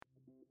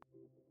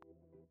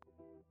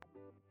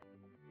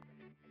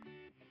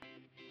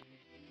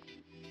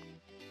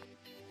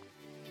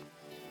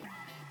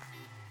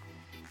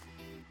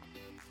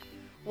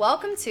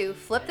Welcome to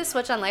Flip the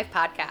Switch on Life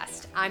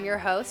podcast. I'm your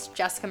host,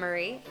 Jessica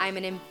Marie. I'm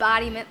an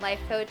embodiment life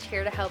coach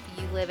here to help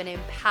you live an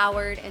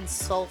empowered and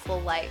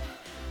soulful life.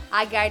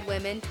 I guide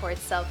women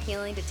towards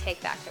self-healing to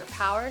take back their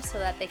power so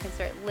that they can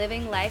start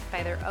living life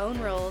by their own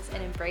rules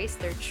and embrace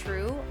their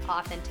true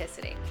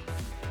authenticity.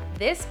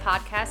 This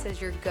podcast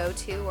is your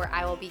go-to where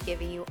I will be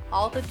giving you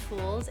all the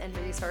tools and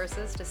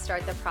resources to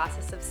start the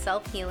process of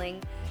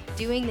self-healing,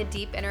 doing the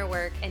deep inner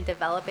work, and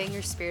developing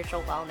your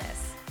spiritual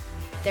wellness.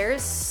 There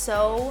is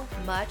so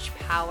much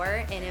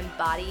power in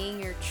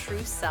embodying your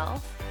true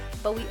self,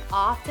 but we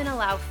often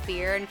allow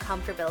fear and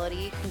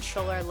comfortability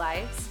control our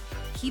lives,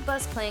 keep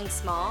us playing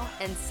small,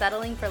 and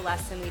settling for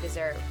less than we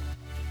deserve.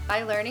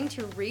 By learning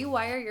to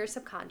rewire your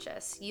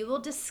subconscious, you will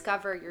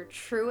discover your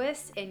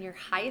truest and your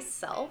highest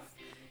self.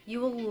 You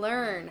will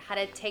learn how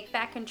to take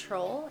back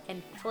control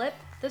and flip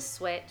the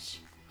switch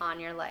on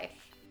your life.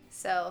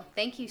 So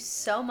thank you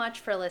so much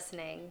for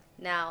listening.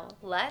 Now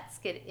let's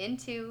get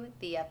into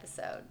the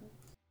episode.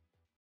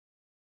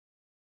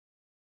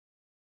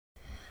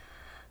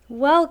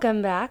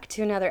 Welcome back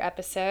to another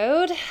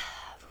episode.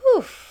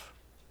 Whew.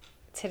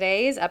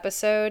 Today's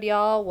episode,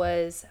 y'all,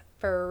 was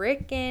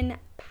freaking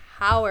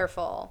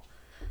powerful.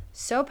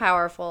 So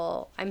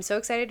powerful. I'm so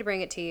excited to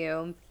bring it to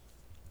you.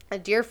 A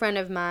dear friend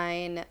of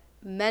mine,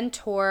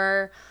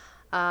 mentor,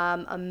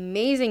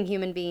 amazing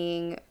human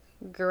being,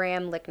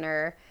 Graham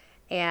Lichtner.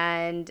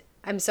 And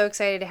I'm so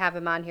excited to have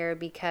him on here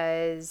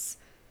because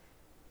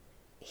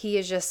he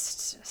is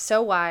just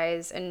so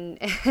wise and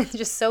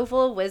just so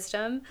full of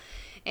wisdom.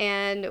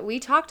 And we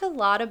talked a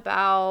lot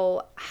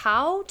about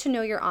how to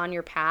know you're on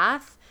your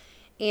path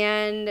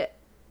and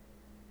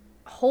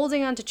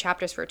holding on to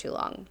chapters for too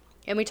long.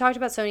 And we talked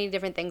about so many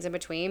different things in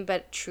between,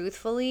 but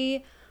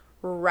truthfully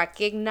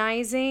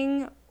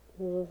recognizing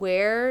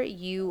where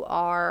you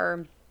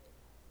are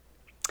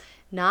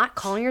not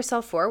calling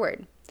yourself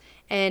forward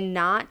and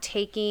not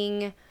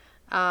taking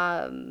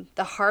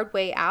the hard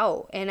way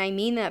out. And I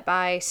mean that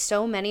by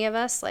so many of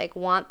us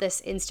want this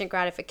instant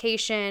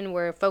gratification.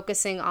 We're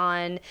focusing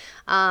on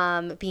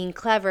being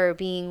clever,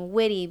 being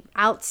witty,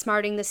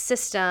 outsmarting the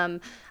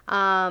system.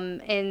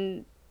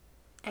 And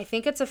I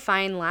think it's a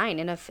fine line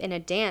in a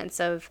dance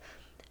of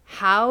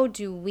how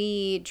do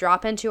we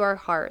drop into our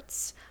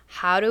hearts?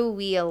 How do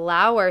we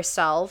allow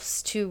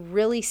ourselves to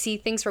really see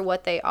things for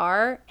what they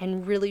are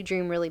and really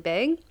dream really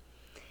big?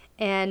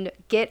 And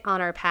get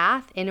on our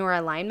path, into our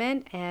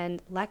alignment,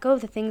 and let go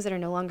of the things that are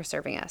no longer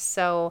serving us.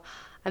 So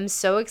I'm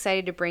so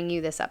excited to bring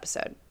you this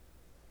episode.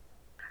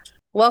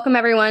 Welcome,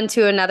 everyone,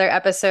 to another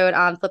episode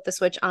on Flip the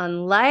Switch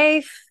on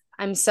Life.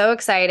 I'm so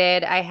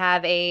excited. I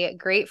have a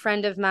great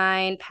friend of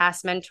mine,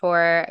 past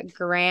mentor,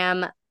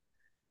 Graham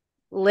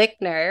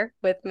Lichtner,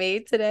 with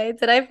me today.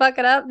 Did I fuck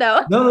it up?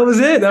 No, that was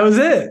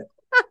it.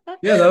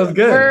 Yeah, that was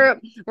good.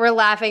 We're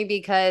laughing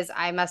because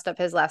I messed up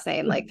his last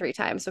name 3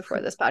 times before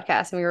this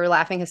podcast, and we were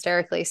laughing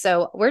hysterically.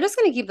 So we're just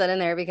going to keep that in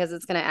there because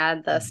it's going to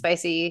add the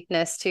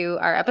spiciness to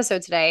our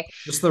episode today.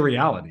 Just the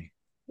reality.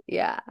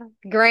 Yeah.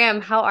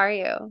 Graham, how are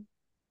you?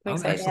 I'm excited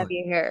excellent. to have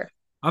you here.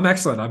 I'm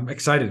excellent. I'm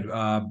excited.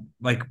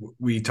 Like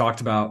we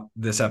talked about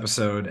this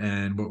episode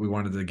and what we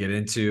wanted to get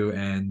into,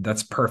 and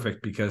that's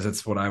perfect because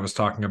it's what I was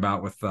talking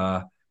about with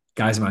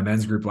guys in my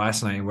men's group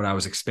last night and what I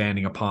was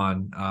expanding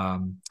upon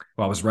while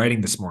I was writing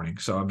this morning.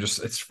 So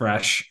it's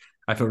fresh.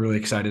 I feel really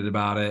excited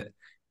about it.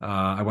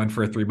 I went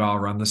for a 3-mile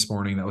run this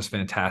morning. That was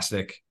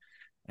fantastic.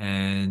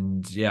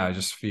 And yeah, I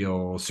just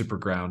feel super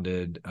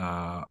grounded.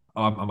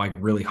 I'm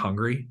really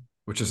hungry,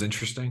 which is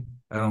interesting.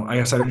 I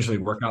guess I don't usually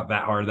work out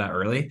that hard that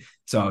early.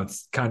 So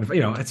it's kind of,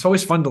 it's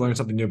always fun to learn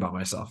something new about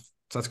myself.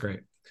 So that's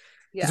great.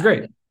 Yeah. It's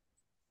great.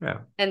 Yeah.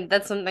 And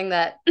that's something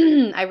that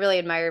I really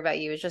admire about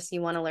you is just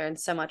you want to learn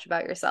so much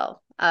about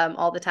yourself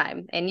all the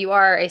time. And you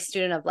are a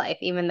student of life,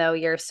 even though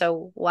you're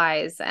so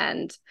wise.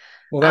 And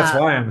well, that's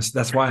why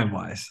I'm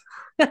wise.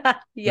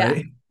 Yeah.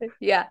 Right?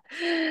 Yeah.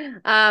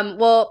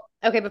 Well,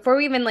 okay. Before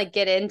we even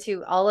get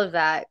into all of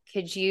that,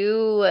 could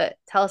you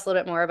tell us a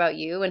little bit more about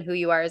you and who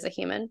you are as a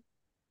human?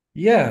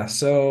 Yeah.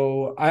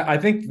 So I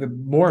think the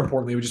more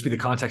importantly would just be the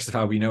context of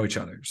how we know each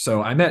other.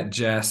 So I met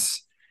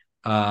Jess,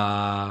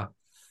 2020.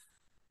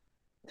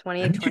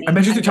 I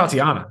met you through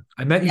Tatiana.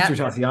 Through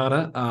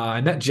Tatiana.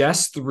 I met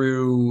Jess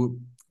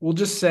through, we'll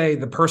just say,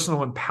 the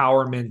personal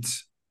empowerment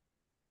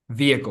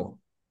vehicle,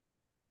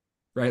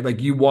 right? Like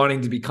you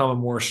wanting to become a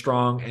more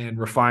strong and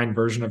refined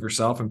version of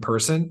yourself in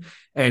person,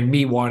 and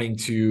me wanting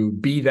to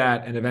be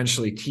that and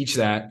eventually teach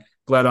that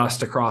led us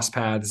to cross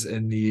paths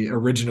in the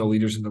original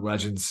Leaders in the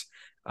Legends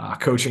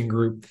coaching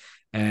group.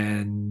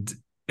 And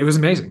it was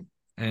amazing.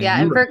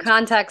 And for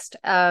context,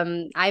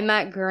 I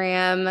met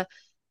Graham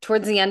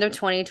towards the end of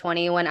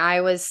 2020 when I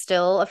was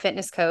still a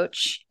fitness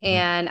coach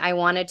and I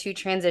wanted to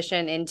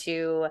transition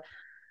into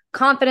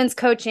confidence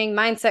coaching,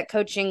 mindset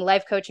coaching,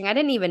 life coaching. I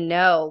didn't even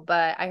know,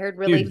 but I heard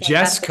really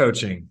Jess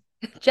coaching.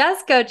 Jazz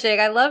coaching.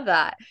 I love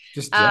that.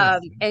 Just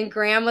jazz. And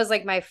Graham was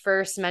like my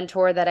first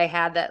mentor that I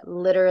had that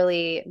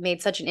literally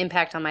made such an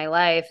impact on my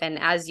life. And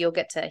as you'll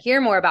get to hear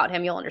more about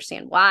him, you'll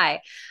understand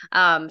why.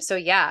 So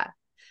yeah.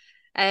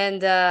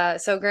 And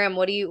so Graham,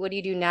 what do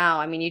you do now?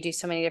 I mean, you do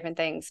so many different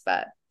things,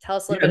 but tell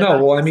us a little Yeah, bit no,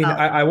 about well, I mean, yourself.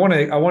 I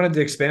wanted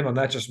to expand on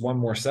that just one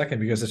more second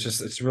because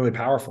it's really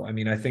powerful. I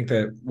mean, I think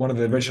that one of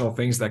the original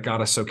things that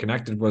got us so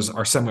connected was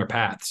our similar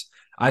paths.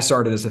 I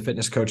started as a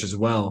fitness coach as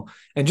well,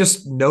 and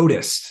just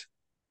noticed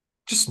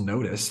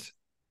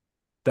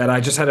that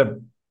I just had a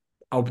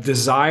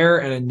desire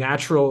and a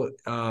natural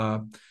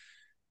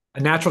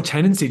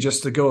tendency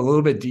just to go a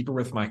little bit deeper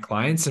with my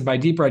clients. And by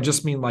deeper, I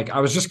just mean like I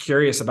was just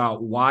curious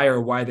about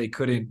why they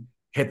couldn't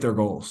hit their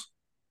goals.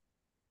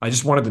 I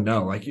just wanted to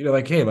know, like,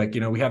 like, hey, like,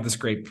 we have this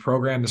great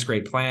program, this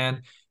great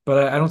plan,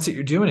 but I don't see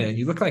you're doing it.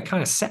 You look like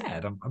kind of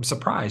sad. I'm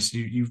surprised.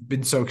 You've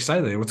been so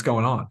excited. What's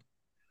going on?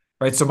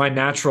 Right. So my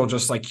natural,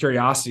 just like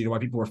curiosity to why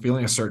people were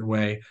feeling a certain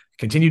way,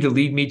 continued to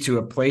lead me to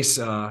a place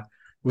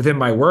within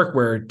my work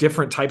where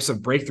different types of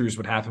breakthroughs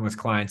would happen with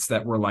clients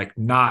that were like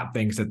not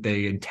things that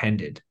they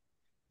intended.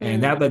 And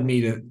Mm, that led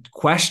me to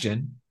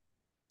question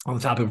on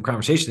the topic of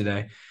conversation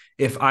today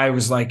if I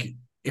was like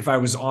if I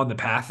was on the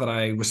path that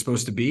I was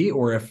supposed to be,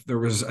 or if there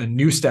was a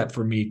new step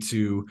for me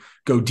to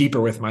go deeper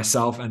with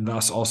myself and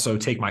thus also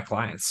take my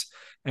clients.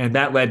 And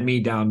that led me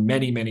down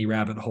many, many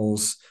rabbit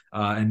holes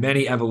and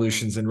many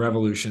evolutions and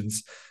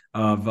revolutions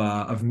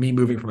of me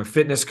moving from a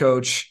fitness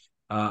coach,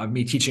 of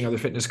me teaching other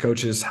fitness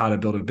coaches how to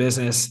build a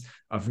business,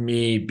 of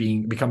me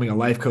becoming a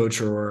life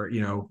coach, or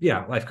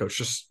life coach,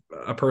 just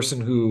a person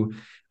who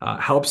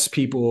helps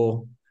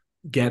people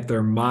get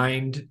their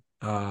mind,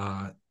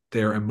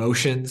 their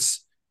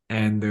emotions,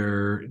 and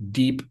their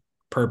deep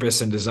purpose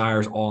and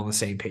desires all on the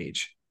same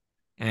page.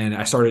 And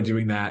I started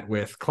doing that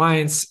with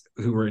clients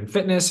who were in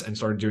fitness, and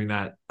started doing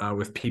that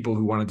with people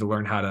who wanted to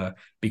learn how to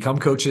become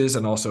coaches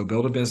and also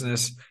build a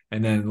business.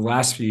 And then the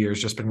last few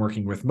years, just been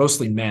working with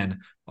mostly men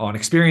on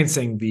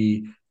experiencing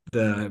the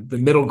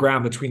middle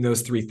ground between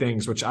those three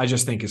things, which I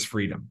just think is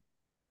freedom.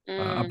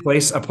 mm,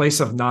 A place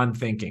of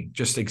non-thinking,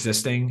 just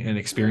existing and mm,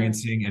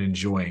 experiencing and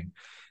enjoying.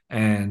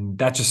 And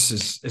that just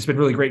is it's been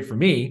really great for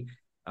me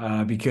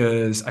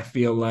because I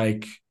feel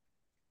like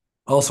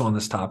also on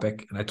this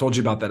topic, and I told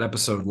you about that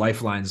episode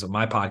Lifelines of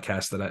my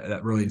podcast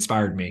that really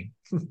inspired me.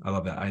 I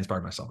love that. I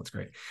inspired myself. It's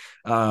great.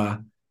 Uh,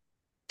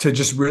 to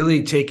just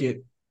really take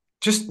it,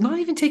 just not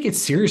even take it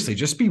seriously,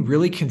 just be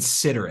really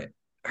considerate.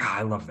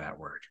 I love that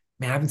word.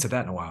 Man, I haven't said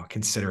that in a while.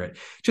 Considerate.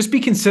 Just be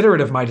considerate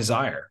of my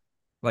desire,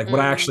 like what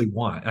I mm. actually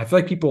want. And I feel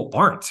like people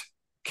aren't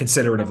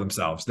considerate of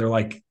themselves. They're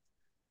Self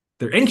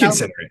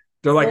inconsiderate.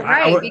 They're like, Well, I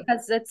right, would,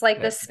 because it's like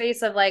yeah, this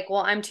space of like,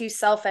 well, I'm too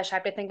selfish. I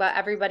have to think about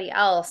everybody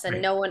else. And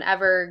right. no one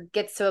ever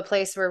gets to a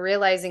place where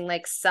realizing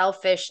like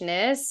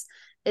selfishness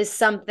is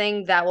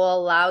something that will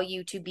allow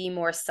you to be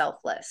more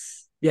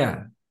selfless.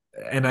 Yeah.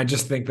 And I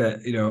just think that,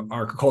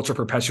 our culture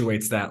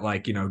perpetuates that,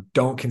 like,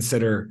 don't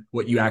consider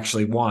what you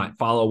actually want.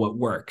 Follow what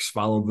works.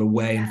 Follow the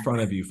way in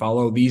front of Yes. you.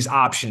 Follow these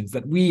options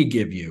that we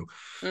give you.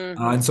 And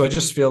Mm-hmm. so I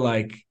just feel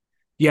like,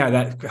 yeah,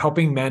 that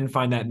helping men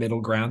find that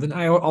middle ground. And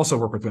I also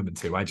work with women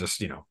too. I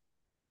just,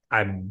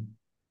 I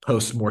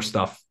post more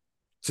stuff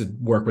to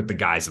work with the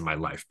guys in my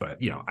life, but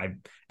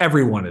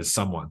everyone is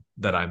someone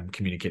that I'm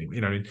communicating with.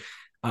 You know what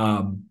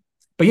I mean?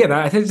 But yeah,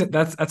 I think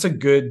that's a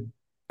good.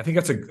 I think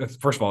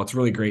first of all, it's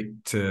really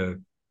great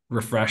to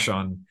refresh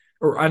on,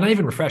 or not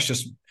even refresh,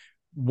 just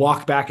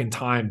walk back in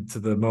time to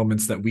the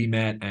moments that we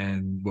met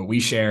and what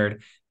we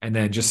shared, and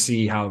then just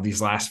see how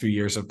these last few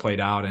years have played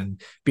out and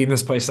be in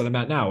this place that I'm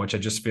at now, which I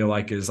just feel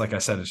like is, like I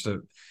said, it's a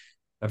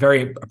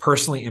very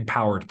personally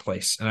empowered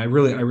place. And I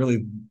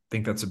really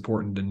think that's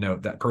important to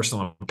note, that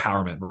personal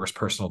empowerment versus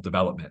personal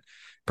development.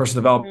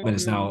 Personal development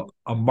is Mm-hmm. now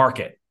a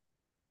market.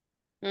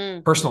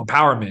 Mm-hmm. Personal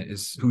empowerment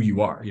is who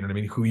you are. You know what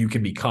I mean? Who you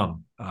can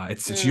become.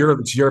 It's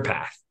Mm-hmm. your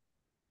path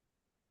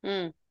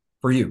Mm-hmm.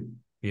 for you.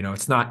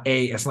 It's not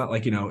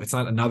like, it's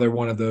not another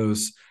one of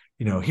those,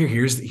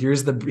 here's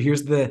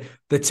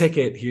the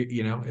ticket here.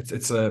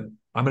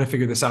 I'm going to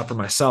figure this out for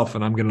myself,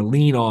 and I'm going to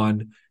lean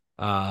on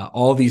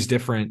all these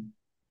different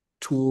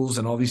tools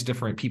and all these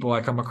different people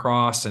I come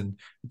across, and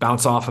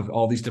bounce off of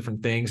all these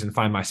different things and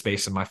find my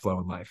space and my flow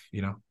in life.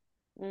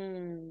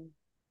 Mm-hmm.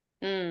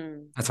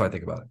 That's how I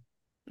think about it.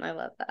 I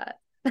love that.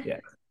 Yeah.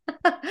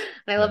 And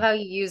I love Yeah. how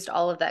you used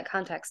all of that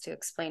context to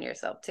explain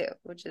yourself too,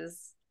 which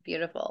is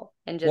beautiful.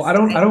 And Well,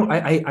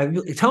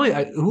 just, tell me,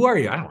 who are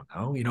you? I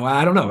don't know.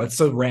 I don't know. It's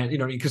so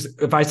random, because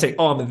if I say,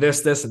 oh, I'm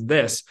this, and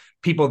this,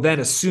 people then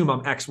assume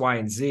I'm X, Y,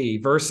 and Z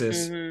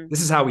versus mm-hmm.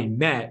 this is how we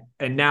met.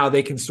 And now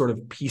they can sort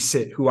of piece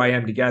it who I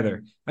am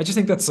together. I just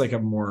think that's like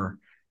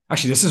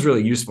actually, this is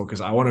really useful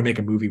because I want to make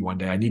a movie one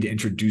day. I need to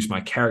introduce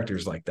my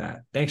characters like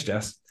that. Thanks,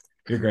 Jess.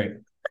 You're great.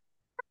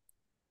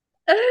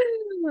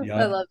 I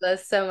Yeah. love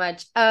this so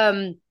much.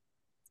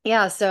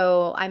 Yeah,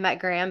 so I met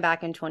Graham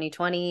back in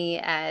 2020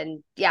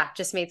 and yeah,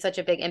 just made such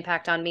a big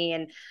impact on me.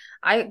 And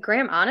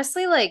Graham,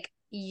 honestly, like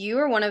you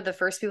were one of the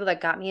first people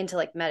that got me into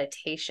like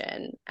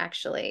meditation,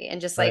 actually,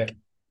 and just like Right.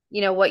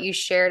 what you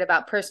shared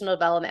about personal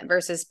development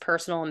versus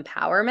personal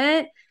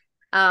empowerment.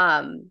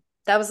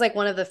 That was like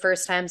one of the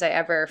first times I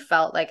ever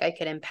felt like I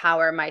could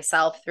empower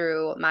myself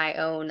through my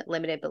own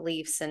limited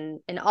beliefs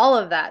and all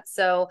of that.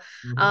 So,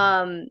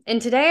 Mhm.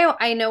 and today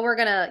I know we're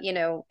gonna,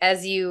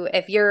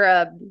 if you're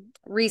a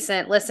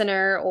recent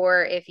listener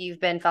or if you've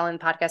been following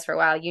the podcast for a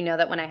while, you know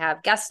that when I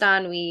have guests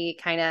on, we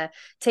kind of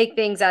take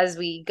things as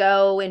we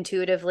go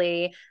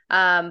intuitively.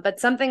 But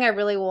something I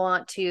really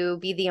want to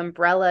be the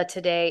umbrella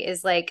today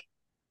is like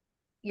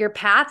your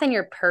path and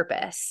your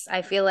purpose.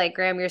 I feel like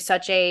Graham, you're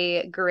such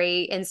a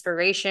great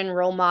inspiration,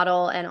 role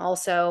model, and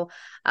also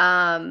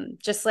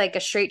just like a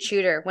straight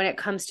shooter when it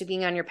comes to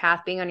being on your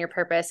path, being on your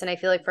purpose. And I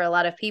feel like for a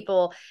lot of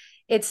people,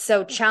 it's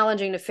so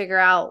challenging to figure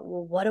out,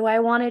 well, what do I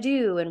want to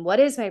do and what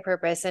is my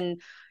purpose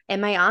and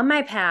am I on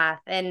my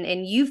path?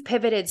 And you've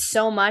pivoted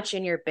so much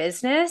in your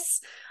business.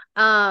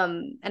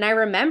 And I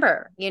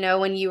remember,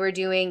 when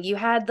you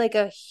had like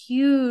a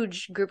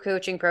huge group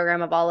coaching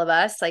program of all of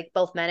us, like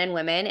both men and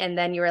women, and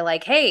then you were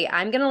like, hey,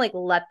 I'm gonna like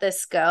let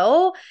this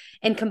go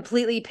and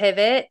completely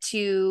pivot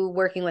to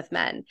working with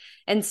men.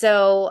 And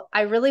so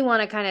I really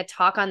want to kind of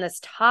talk on this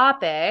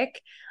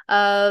topic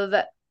of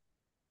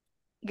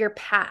your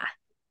path.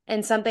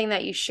 And something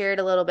that you shared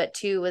a little bit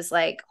too was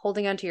like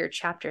holding onto your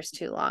chapters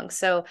too long.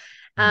 So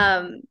Mm.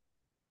 um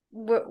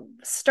we're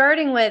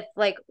starting with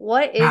like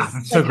what Yeah, is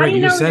that's so like how do great.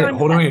 you You just know said you're it. on your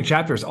Holding path? on to your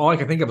chapters. All I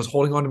could think of was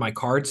holding on to my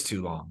cards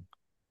too long.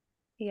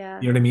 Yeah.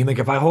 You know what I mean? Like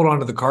if I hold on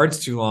to the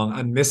cards too long,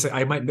 I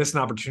might miss an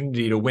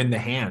opportunity to win the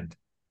hand,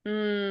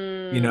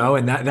 Mm.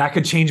 and that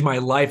could change my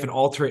life and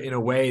alter it in a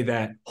way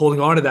that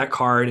holding on to that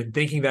card and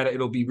thinking that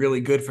it'll be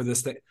really good for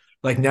this thing,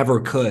 like never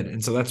could.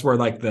 And so that's where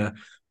like the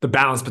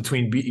balance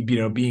between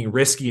being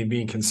risky and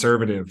being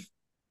conservative,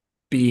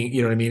 being,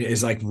 you know what I mean,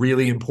 is like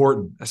really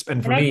important.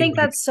 And for And I me, think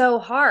like that's so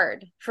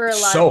hard for a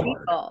it's lot of so hard.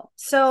 people.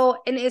 So,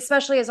 and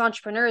especially as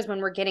entrepreneurs, when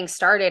we're getting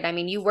started, I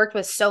mean, you worked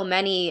with so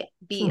many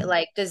be Hmm.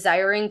 like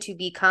desiring to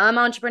become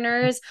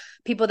entrepreneurs,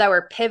 people that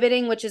were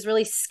pivoting, which is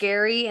really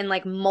scary in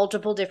like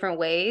multiple different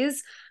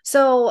ways.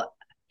 So,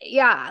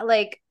 yeah,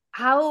 like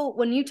how,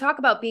 when you talk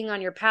about being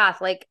on your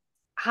path, like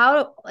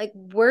how, like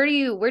where do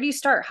you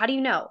start? How do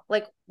you know?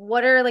 Like,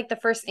 what are like the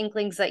first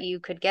inklings that you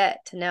could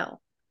get to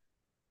know?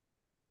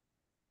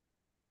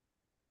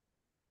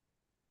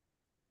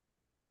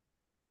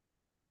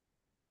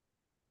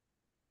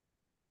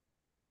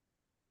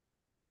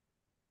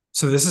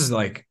 So this is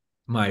like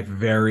my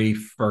very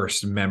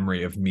first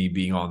memory of me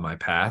being on my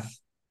path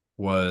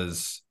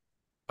was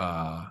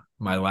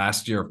my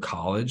last year of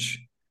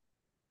college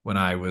when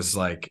I was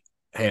like,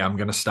 hey, I'm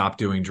gonna stop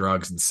doing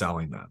drugs and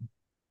selling them.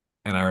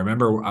 And I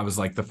remember I was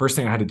like, the first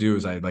thing I had to do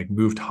is I like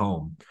moved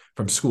home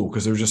from school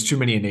because there were just too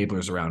many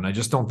enablers around. And I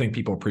just don't think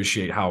people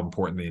appreciate how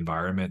important the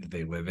environment that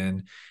they live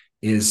in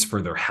is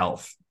for their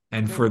health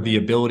and for the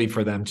Mm-hmm. ability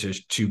for them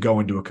to go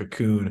into a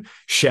cocoon,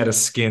 shed a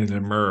skin, and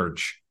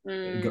emerge.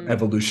 Mm.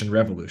 Evolution,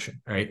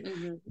 revolution, right?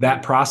 Mm-hmm.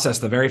 That process,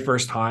 the very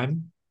first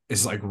time,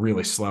 is like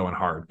really slow and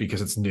hard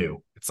because it's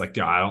new. It's like,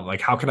 yeah, I don't like,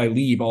 how can I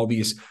leave all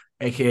these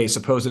AKA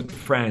supposed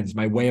friends,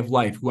 my way of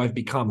life, who I've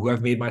become, who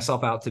I've made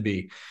myself out to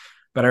be.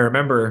 But I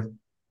remember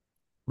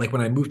like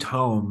when I moved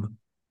home,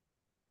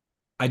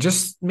 I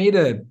just made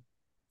a,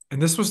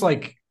 and this was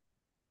like,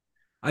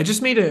 I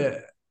just made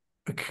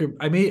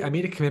I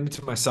made a commitment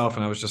to myself,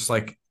 and I was just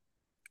like,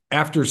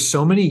 after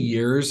so many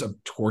years of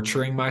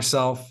torturing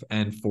myself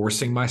and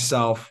forcing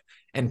myself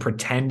and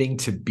pretending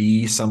to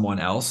be someone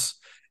else,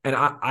 and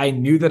I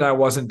knew that I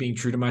wasn't being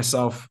true to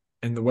myself.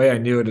 And the way I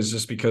knew it is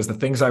just because the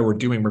things I were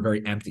doing were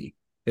very empty.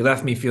 It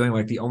left me feeling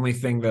like the only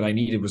thing that I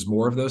needed was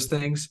more of those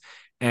things.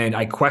 And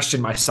I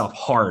questioned myself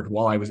hard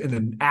while I was in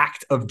the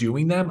act of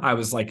doing them. I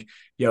was like,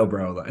 yo,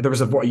 bro, there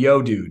was a voice,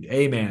 yo, dude,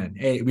 hey, man,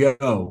 hey,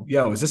 yo,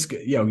 is this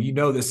good?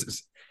 Yo, this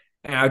is,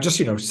 and I just,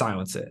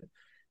 silence it.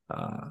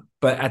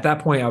 But at that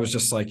point, I was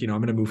just like, I'm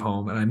going to move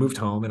home. And I moved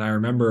home. And I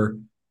remember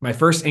my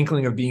first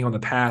inkling of being on the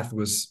path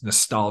was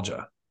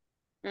nostalgia.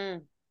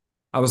 Mm.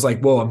 I was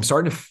like, whoa, I'm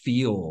starting to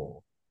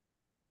feel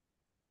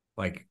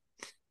like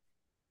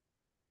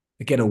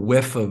I get a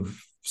whiff of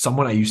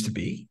someone I used to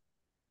be,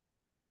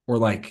 or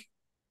like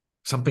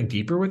something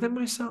deeper within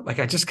myself. Like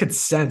I just could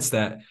sense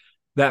that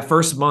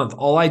first month,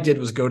 all I did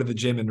was go to the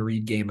gym and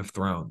read Game of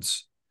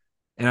Thrones.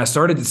 And I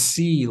started to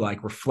see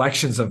like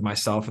reflections of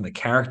myself in the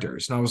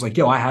characters. And I was like,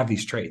 yo, I have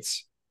these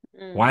traits.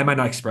 Mm. Why am I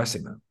not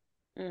expressing them?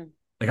 Mm.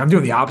 Like I'm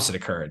doing the opposite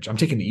of courage. I'm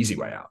taking the easy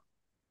way out.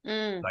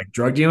 Mm. Like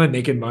drug dealing,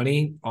 making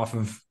money off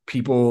of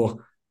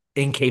people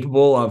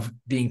incapable of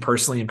being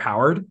personally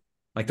empowered.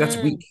 Like that's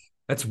Mm. weak.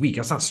 That's weak.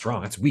 That's not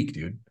strong. That's weak,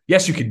 dude.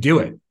 Yes, you can do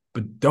it,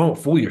 but don't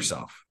fool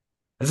yourself.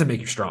 That doesn't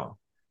make you strong.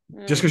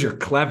 Just because Mm. you're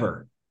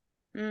clever.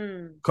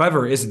 Mm.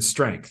 Clever isn't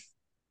strength.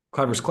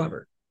 Clever's Mm.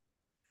 clever.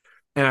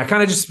 And I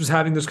kind of just was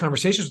having those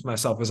conversations with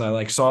myself as I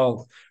like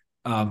saw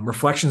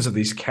reflections of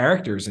these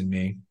characters in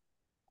me,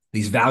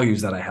 these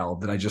values that I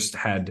held that I just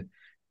had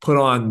put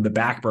on the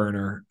back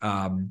burner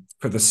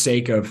for the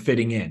sake of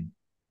fitting in,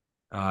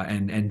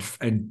 and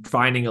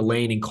finding a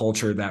lane in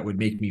culture that would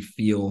make me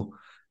feel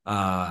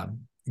uh,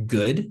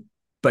 good.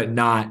 but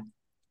not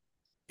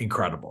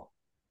incredible.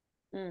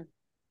 Mm.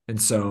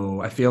 And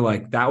so I feel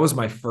like that was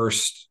my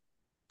first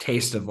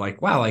taste of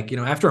like, wow, like,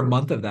 after a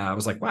month of that, I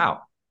was like,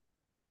 wow,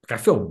 like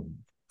I feel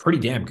pretty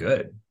damn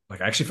good.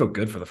 Like I actually feel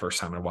good for the first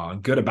time in a while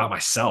and good about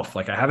myself.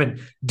 Like I haven't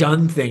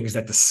done things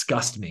that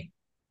disgust me,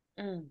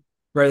 Mm.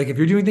 right? Like if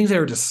you're doing things that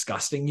are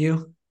disgusting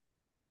you,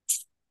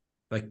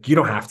 like you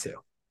don't have to.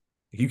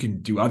 You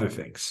can do other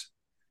things,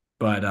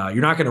 but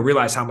you're not going to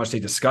realize how much they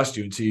disgust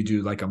you until you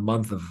do like a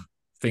month of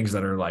things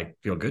that are like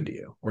feel good to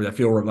you or that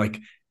feel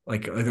like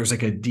there's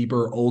like a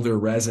deeper, older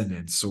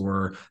resonance.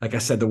 Or like I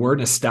said, the word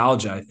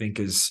nostalgia I think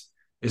is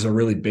a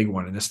really big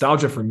one. And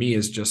nostalgia for me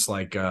is just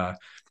like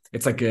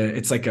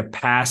it's like a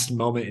past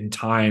moment in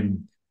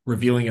time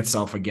revealing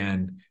itself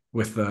again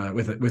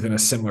within a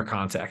similar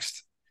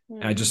context.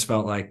 And I Mm. just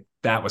felt like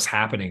that was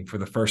happening for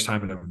the first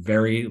time in a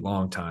very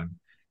long time.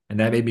 And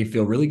that made me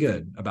feel really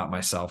good about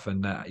myself.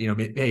 And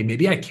hey,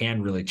 maybe I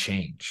can really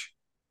change.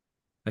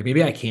 Like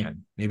maybe I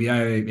can. Maybe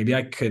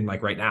I could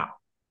like right now.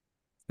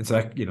 And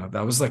so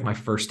that was like my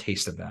first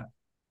taste of that.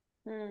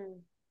 Mm.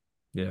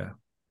 Yeah.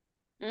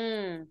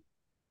 Mm.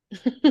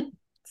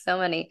 So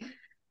many,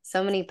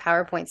 so many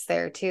PowerPoints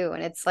there too.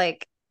 And it's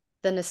like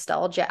the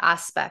nostalgia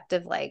aspect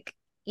of like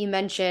you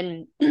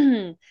mentioned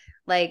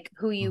like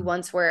who you Mm.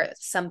 once were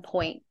at some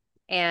point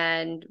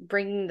and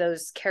bringing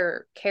those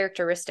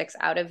characteristics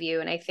out of you.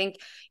 And I think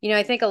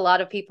a lot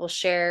of people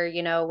share,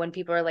 when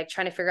people are like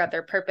trying to figure out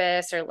their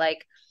purpose or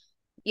like,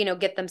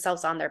 get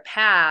themselves on their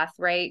path,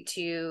 right,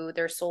 to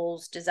their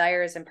soul's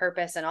desires and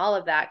purpose and all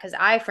of that. Because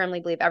I firmly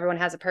believe everyone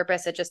has a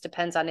purpose. It just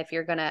depends on if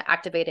you're going to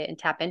activate it and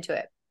tap into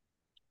it.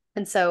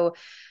 And so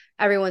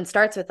everyone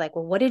starts with like,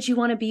 well, what did you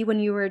want to be when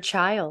you were a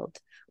child?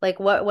 Like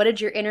what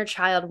did your inner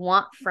child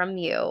want from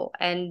you?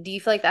 And do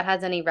you feel like that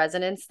has any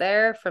resonance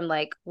there from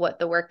like what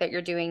the work that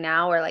you're doing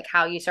now or like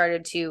how you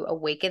started to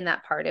awaken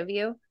that part of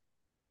you?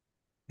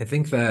 I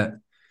think that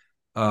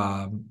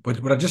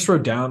what I just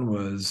wrote down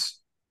was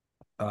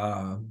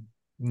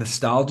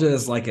nostalgia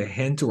is like a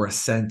hint or a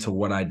scent to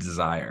what I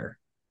desire.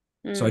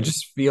 So I Mm.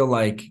 just feel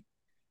like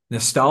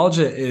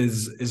nostalgia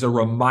is a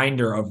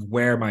reminder of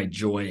where my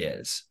joy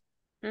is.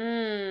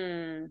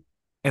 Mm.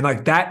 And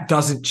like that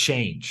doesn't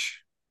change.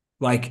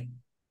 Like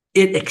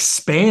it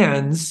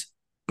expands,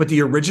 but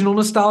the original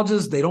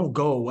nostalgias, they don't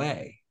go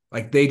away.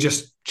 Like they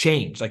just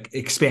change, like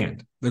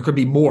expand. There could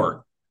be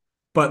more.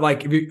 But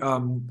like if you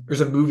there's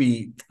a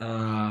movie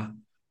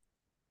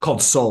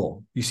called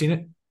Soul. You seen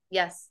it?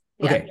 Yes.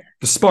 Yeah. Okay.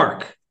 The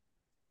spark.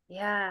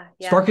 Yeah.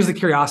 Yeah. Spark is the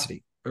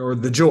curiosity or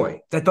the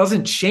joy. That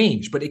doesn't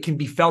change, but it can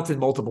be felt in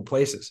multiple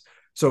places.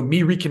 So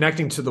me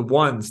reconnecting to the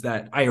ones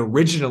that I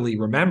originally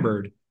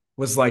remembered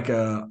was like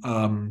a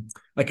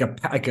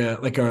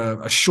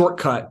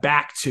shortcut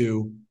back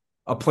to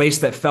a place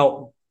that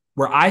felt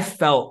where I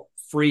felt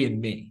free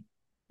in me.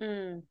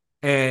 Mm.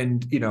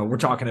 And we're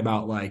talking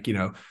about like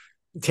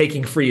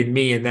taking free in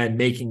me and then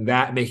making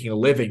a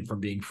living from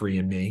being free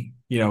in me.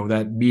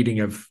 That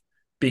meeting of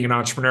being an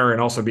entrepreneur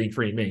and also being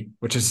free in me,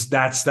 which is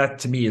that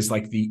to me is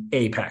like the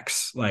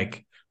apex.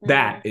 Like Mm.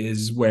 that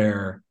is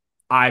where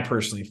I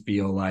personally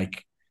feel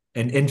like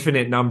an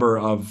infinite number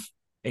of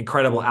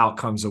incredible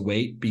outcomes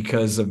await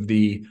because of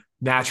the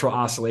natural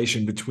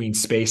oscillation between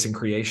space and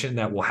creation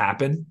that will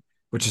happen,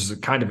 which is a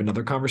kind of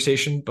another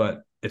conversation,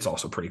 but it's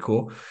also pretty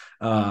cool.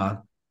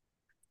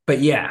 But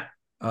yeah,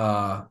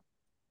 I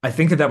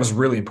think that was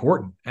really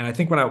important. And I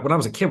think when I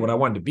was a kid, what I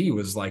wanted to be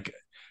was like,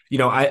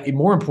 I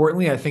more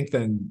importantly, I think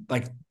than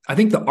like I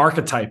think the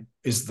archetype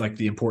is like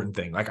the important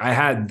thing. Like I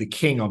had the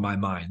king on my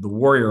mind, the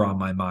warrior on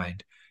my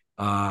mind.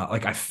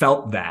 Like I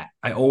felt that.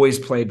 I always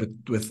played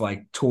with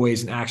like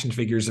toys and action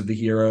figures of the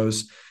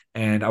heroes,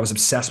 and I was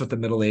obsessed with the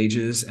Middle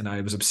Ages, and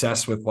I was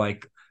obsessed with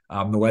like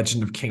the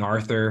Legend of King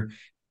Arthur,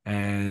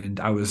 and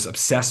I was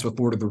obsessed with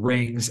Lord of the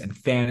Rings and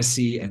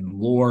fantasy and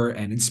lore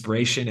and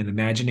inspiration and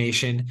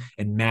imagination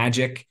and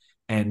magic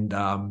and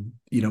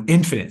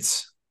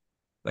infinites.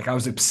 Like I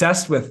was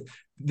obsessed with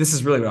this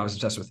is really what I was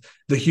obsessed with,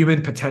 the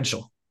human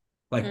potential.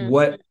 Like Mm.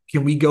 what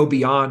can we go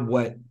beyond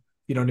what,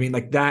 you know what I mean?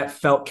 Like that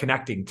felt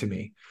connecting to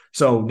me.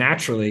 So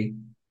naturally,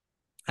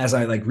 as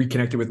I like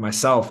reconnected with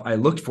myself, I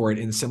looked for it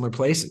in similar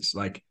places.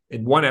 Like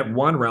at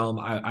one realm,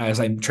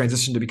 as I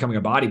transitioned to becoming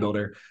a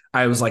bodybuilder,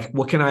 I was like,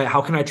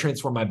 how can I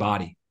transform my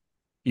body,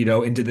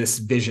 into this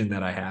vision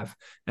that I have?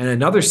 And in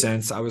another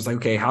sense, I was like,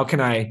 okay, how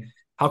can I,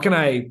 how can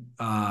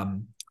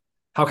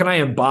I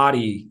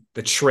embody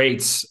the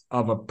traits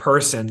of a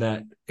person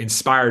that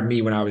inspired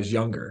me when I was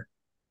younger,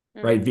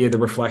 right? Mm. Via the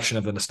reflection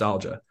of the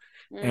nostalgia.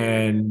 Mm.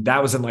 And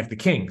that was in like the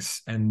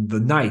kings and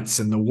the knights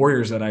and the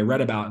warriors that I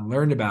read about and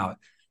learned about,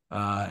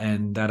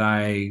 and that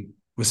I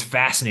was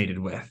fascinated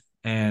with,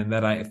 and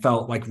that I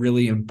felt like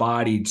really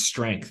embodied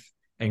strength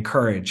and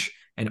courage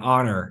and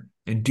honor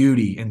and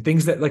duty and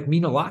things that like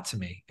mean a lot to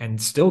me and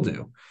still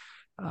do.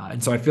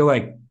 And so I feel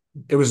like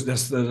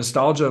the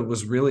nostalgia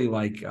was really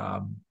like,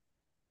 now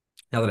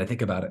that I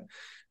think about it,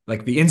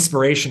 like the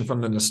inspiration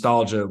from the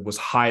nostalgia was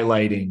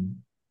highlighting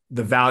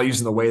the values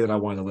and the way that I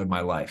wanted to live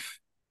my life.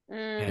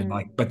 And Mm.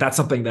 like, but that's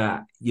something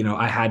that,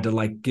 I had to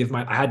like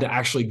I had to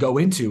actually go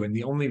into. And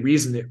the only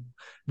reason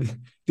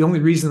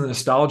the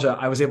nostalgia,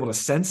 I was able to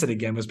sense it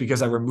again was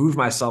because I removed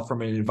myself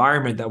from an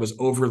environment that was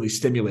overly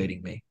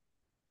stimulating me.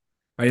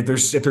 Right.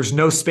 If there's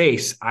no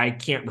space, I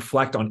can't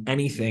reflect on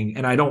anything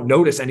and I don't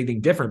notice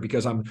anything different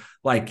because I'm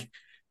like,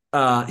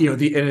 an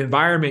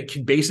environment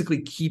can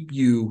basically keep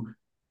you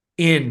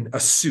in a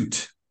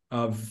suit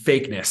of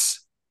fakeness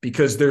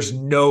because there's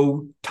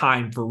no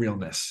time for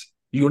realness.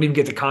 You don't even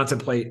get to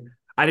contemplate.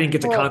 I didn't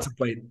get to Well,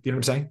 contemplate. You know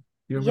what I'm saying?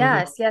 You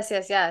remember? yes, yes,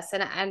 yes, yes.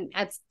 And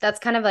that's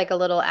kind of like a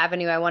little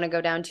avenue I want to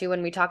go down to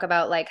when we talk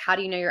about like how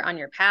do you know you're on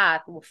your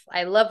path?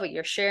 I love what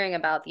you're sharing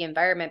about the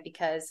environment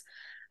because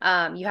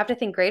you have to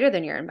think greater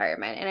than your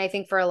environment. And I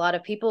think for a lot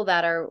of people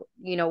that are,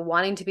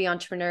 wanting to be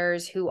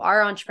entrepreneurs, who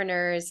are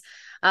entrepreneurs,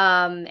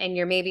 and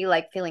you're maybe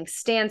like feeling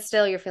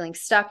standstill, you're feeling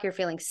stuck, you're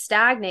feeling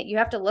stagnant, you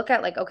have to look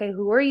at like, okay,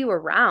 who are you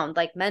around?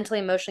 Like mentally,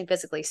 emotionally,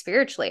 physically,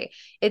 spiritually.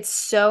 It's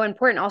so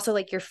important. Also,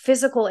 like your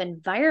physical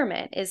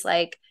environment is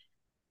like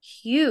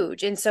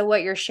huge. And so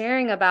what you're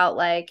sharing about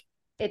like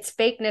it's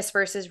fakeness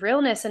versus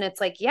realness and it's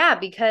like yeah,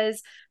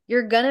 because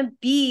you're going to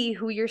be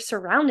who you're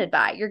surrounded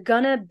by. You're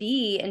going to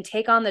be and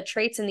take on the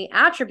traits and the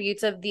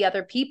attributes of the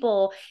other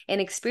people and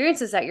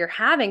experiences that you're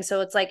having. So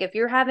it's like if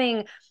you're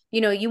having,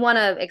 you want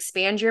to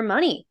expand your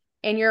money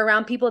and you're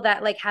around people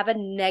that like have a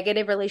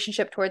negative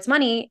relationship towards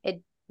money,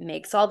 it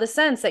makes all the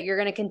sense that you're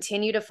going to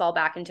continue to fall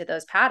back into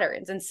those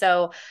patterns. And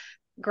so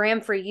Graham,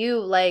 for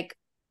you, like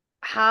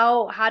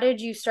how did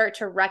you start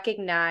to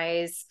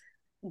recognize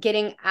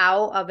getting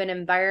out of an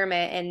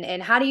environment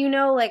and how do you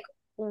know like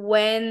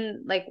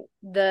when like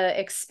the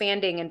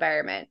expanding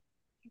environment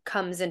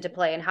comes into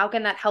play and how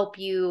can that help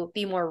you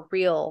be more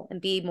real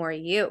and be more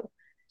you?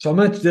 So I'm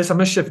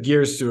gonna shift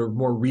gears to a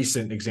more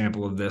recent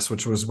example of this,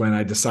 which was when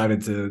I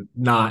decided to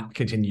not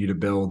continue to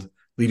build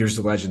leaders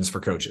to legends for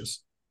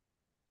coaches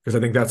because I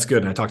think that's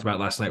good. And I talked about it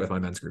last night with my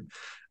men's group.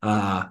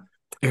 Uh,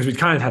 because we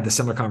kind of had the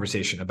similar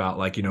conversation about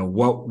like,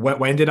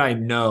 when did I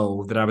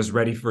know that I was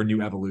ready for a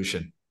new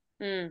evolution?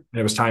 Mm, And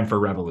it was time for a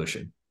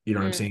revolution. You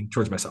know what I'm mm, saying?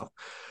 Towards myself.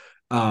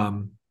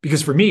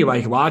 Because for me,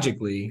 like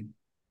logically,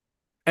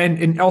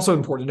 and also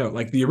important to note,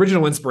 like the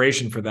original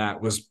inspiration for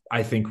that was,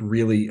 I think,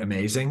 really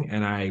amazing.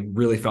 And I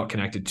really felt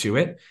connected to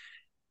it.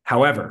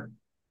 However,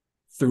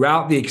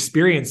 throughout the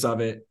experience of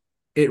it,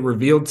 it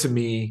revealed to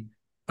me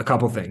a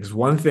couple things.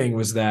 One thing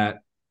was that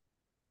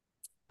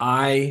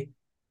I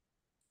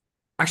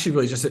actually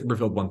really just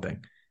revealed one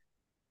thing,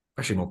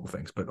 actually multiple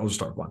things, but I'll just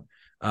start with one.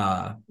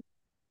 Uh,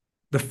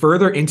 the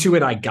further into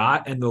it I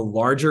got and the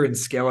larger in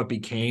scale it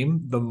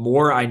became, the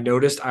more I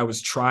noticed I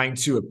was trying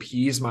to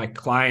appease my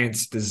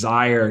clients'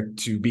 desire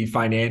to be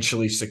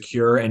financially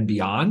secure and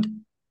beyond.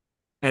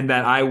 And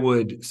that I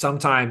would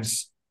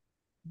sometimes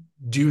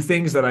do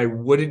things that I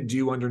wouldn't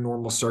do under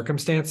normal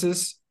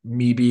circumstances,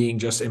 me being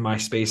just in my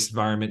space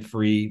environment,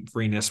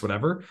 freeness,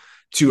 whatever,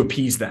 to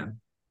appease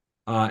them.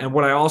 And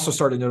what I also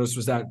started to notice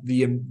was that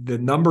the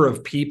number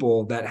of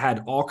people that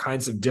had all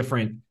kinds of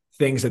different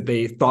things that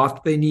they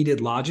thought they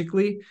needed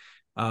logically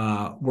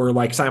were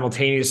like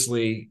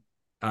simultaneously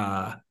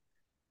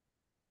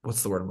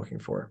what's the word I'm looking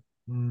for?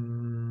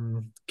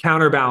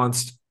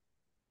 Counterbalanced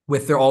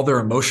with all their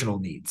emotional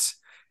needs.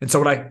 And so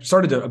what I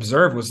started to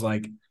observe was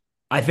like,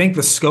 I think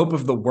the scope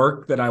of the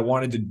work that I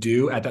wanted to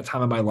do at that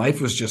time of my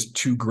life was just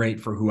too great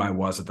for who I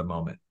was at the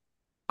moment.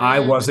 I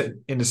mm,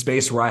 wasn't in a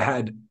space where I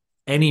had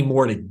any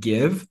more to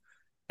give,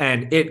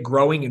 and it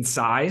growing in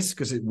size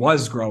because it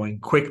was growing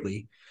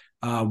quickly.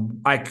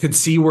 I could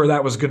see where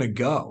that was going to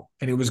go,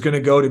 and it was going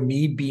to go to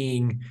me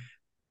being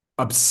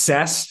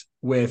obsessed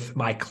with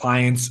my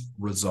clients'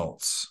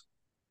 results,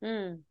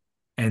 mm,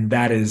 and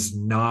that is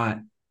not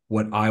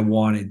what I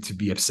wanted to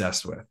be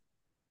obsessed with.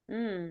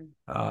 mm,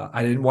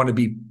 I didn't want to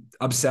be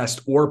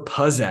obsessed or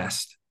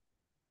possessed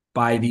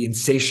by the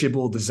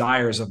insatiable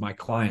desires of my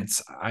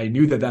clients. I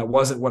knew that that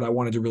wasn't what I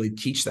wanted to really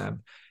teach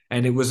them.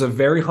 And it was a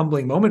very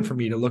humbling moment for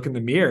me to look in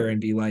the mirror and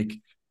be like,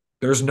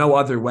 there's no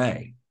other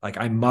way. Like,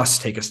 I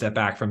must take a step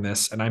back from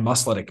this and I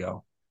must let it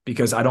go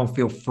because I don't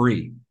feel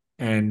free.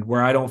 And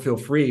where I don't feel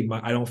free,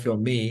 I don't feel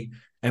me.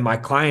 And my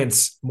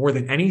clients, more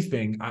than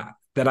anything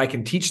that I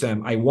can teach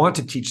them, I want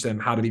to teach them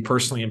how to be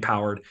personally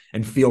empowered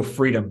and feel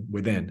freedom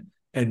within.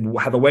 And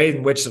the way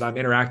in which that I'm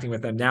interacting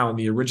with them now and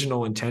the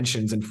original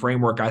intentions and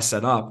framework I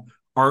set up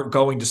aren't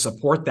going to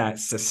support that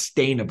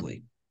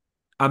sustainably.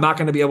 I'm not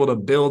going to be able to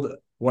build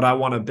what I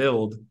want to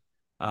build,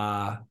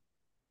 uh,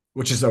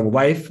 which is a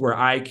life where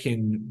I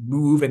can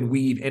move and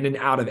weave in and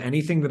out of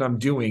anything that I'm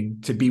doing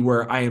to be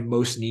where I am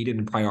most needed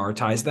and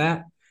prioritize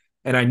that.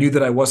 And I knew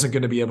that I wasn't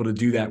going to be able to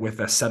do that with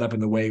the setup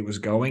and the way it was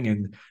going.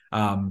 And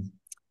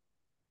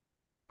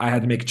I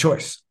had to make a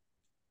choice.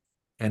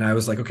 And I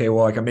was like, okay,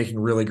 well, like I'm making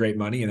really great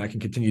money and I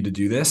can continue to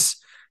do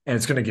this and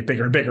it's going to get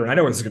bigger and bigger. And I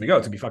know where this is going to go.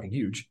 It's going to be fucking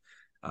huge.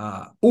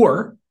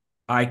 Or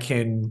I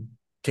can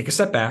take a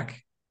step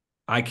back.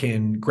 I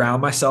can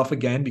ground myself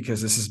again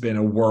because this has been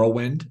a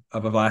whirlwind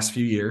of the last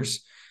few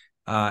years.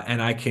 And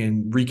I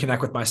can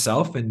reconnect with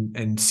myself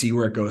and see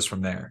where it goes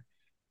from there.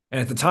 And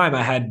at the time,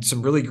 I had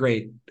some really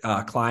great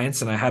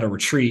clients, and I had a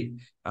retreat,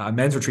 a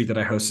men's retreat that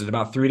I hosted.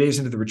 About 3 days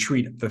into the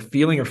retreat, the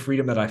feeling of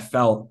freedom that I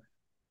felt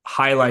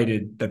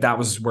highlighted that that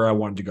was where I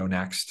wanted to go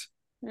next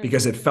Mm.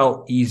 because it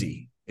felt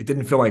easy. It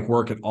didn't feel like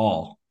work at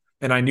all.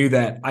 And I knew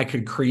that I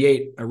could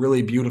create a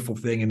really beautiful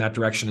thing in that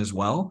direction as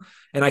well.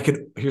 And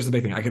here's the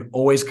big thing, I could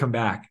always come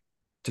back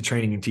to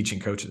training and teaching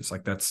coaches.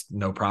 Like that's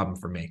no problem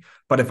for me.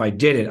 But if I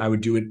did it, I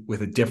would do it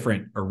with a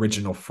different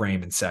original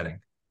frame and setting.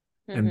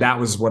 And Mm-hmm. that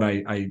was what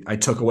I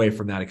took away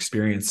from that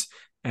experience.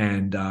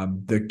 And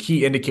the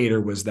key indicator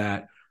was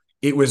that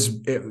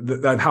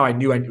how I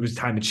knew it was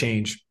time to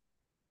change.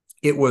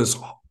 It was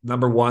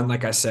number one,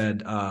 like I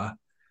said,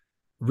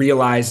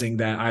 realizing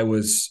that I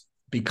was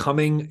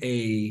becoming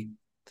I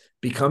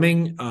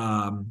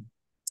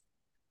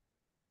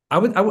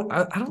don't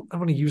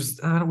want to use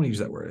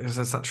that word because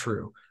that's not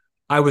true.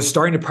 I was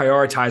starting to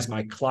prioritize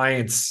my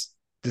clients'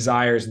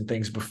 desires and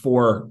things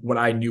before what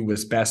I knew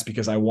was best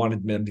because I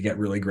wanted them to get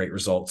really great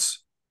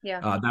results.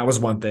 Yeah. That was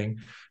one thing.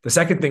 The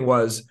second thing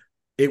was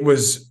it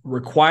was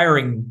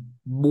requiring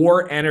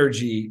more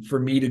energy for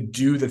me to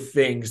do the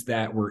things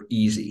that were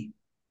easy.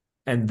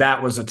 And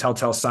that was a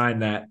telltale sign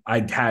that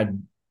I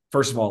had,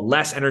 first of all,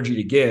 less energy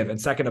to give. And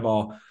second of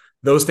all,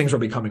 those things were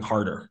becoming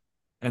harder.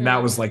 And that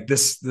Mm. was like,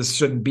 this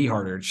shouldn't be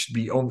harder.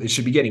 It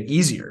should be getting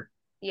easier.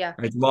 Yeah.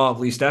 Right? The law of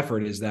least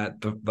effort is that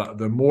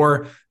the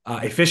more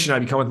efficient I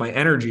become with my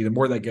energy, the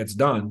more that gets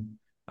done.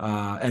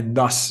 And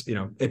thus,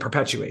 it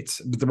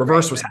perpetuates. But the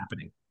reverse Right. was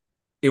happening.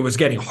 It was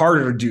getting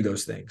harder to do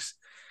those things.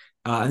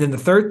 And then the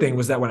third thing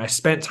was that when I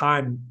spent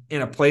time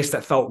in a place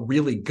that felt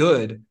really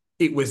good,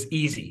 it was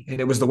easy. And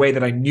it was the way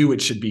that I knew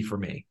it should be for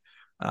me.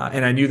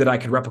 And I knew that I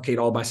could replicate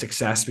all my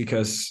success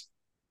because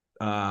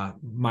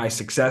my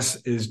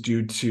success is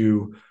due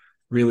to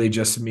really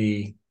just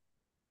me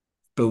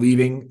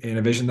believing in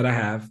a vision that I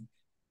have,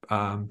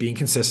 being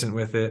consistent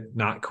with it,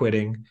 not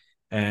quitting,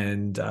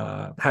 and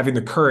having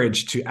the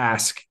courage to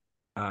ask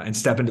and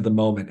step into the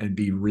moment and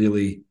be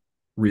really,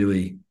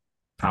 really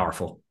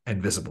powerful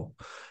and visible.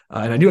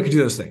 And I knew I could do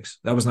those things.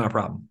 That was not a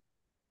problem.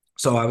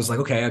 So I was like,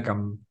 okay, like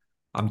I'm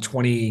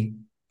 20.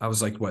 I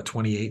was like, what,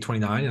 28,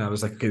 29. And I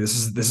was like, okay, this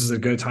is as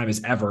good a time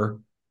as ever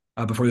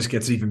before this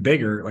gets even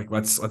bigger. Like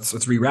let's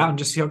reroute and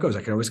just see how it goes.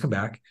 I can always come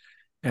back.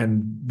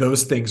 And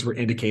those things were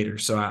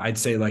indicators. So I'd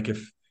say like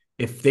if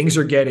things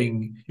are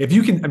getting, if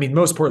you can, I mean,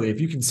 most importantly, if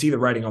you can see the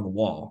writing on the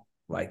wall,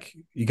 like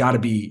you gotta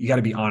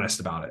be honest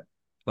about it.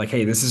 Like,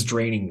 hey, this is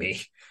draining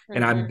me.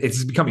 And Mm-hmm.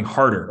 it's becoming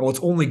harder. Well, it's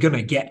only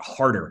gonna get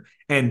harder.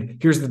 And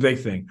here's the big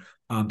thing.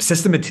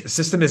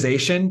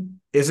 Systemization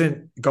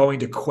isn't going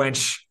to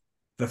quench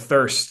the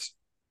thirst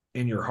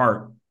in your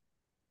heart.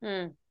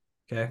 Mm.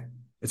 Okay.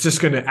 It's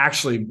just going to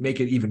actually make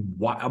it even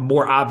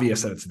more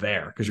obvious that it's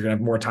there because you're going to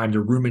have more time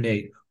to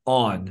ruminate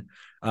on.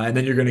 And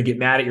then you're going to get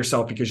mad at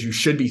yourself because you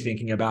should be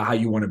thinking about how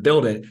you want to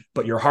build it,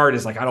 but your heart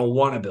is like, I don't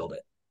want to build it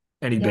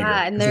any Yeah. bigger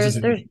And because this there's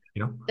isn't there's me,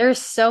 you know? there's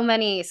so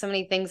many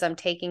things I'm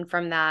taking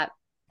from that.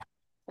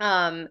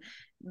 Um,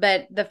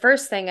 but the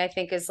first thing I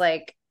think is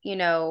like,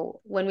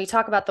 when we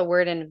talk about the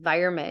word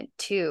environment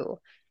too,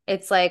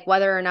 it's like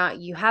whether or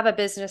not you have a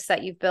business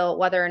that you've built,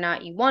 whether or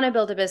not you want to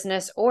build a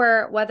business,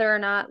 or whether or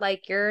not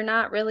like you're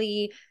not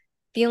really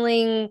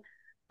feeling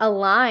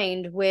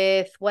aligned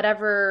with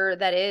whatever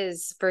that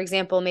is. For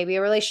example, maybe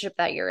a relationship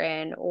that you're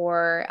in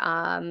or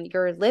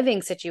your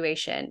living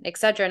situation,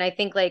 etc. And I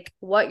think like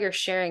what you're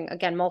sharing,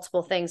 again,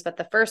 multiple things, but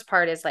the first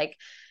part is like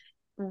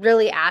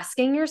really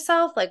asking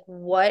yourself like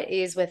what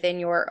is within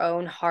your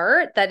own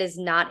heart that is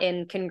not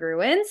in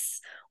congruence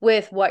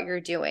with what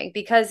you're doing,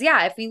 because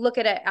yeah, if we look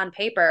at it on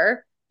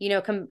paper,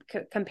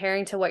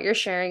 comparing to what you're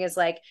sharing is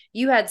like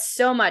you had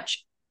so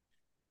much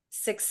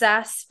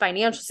success,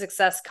 financial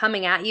success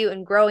coming at you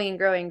and growing and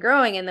growing and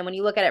growing, and then when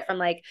you look at it from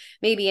like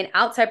maybe an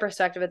outside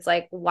perspective, it's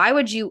like why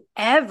would you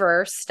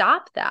ever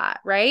stop that,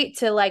 right?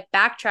 To like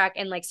backtrack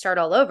and like start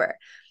all over,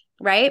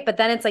 right? But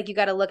then it's like you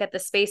got to look at the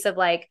space of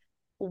like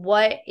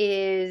what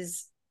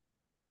is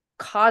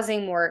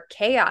causing more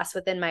chaos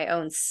within my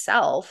own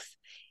self,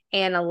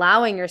 and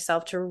allowing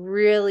yourself to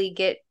really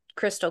get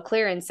crystal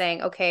clear and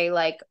saying, okay,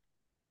 like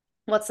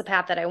what's the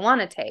path that I want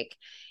to take?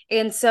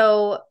 And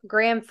so,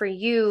 Graham, for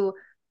you,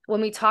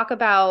 when we talk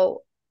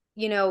about,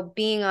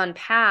 being on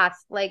path,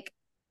 like,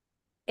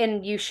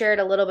 and you shared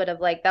a little bit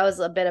of like, that was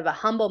a bit of a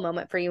humble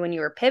moment for you when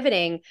you were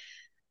pivoting.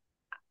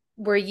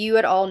 Were you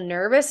at all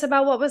nervous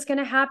about what was going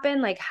to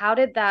happen? Like, how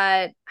did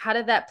that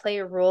play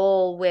a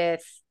role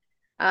with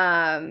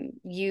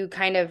you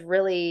kind of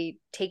really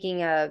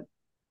taking a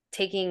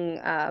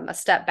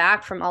step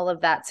back from all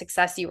of that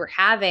success you were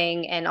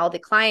having and all the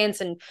clients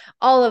and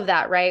all of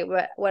that, right?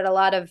 What a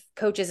lot of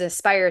coaches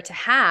aspire to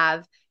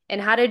have. And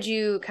how did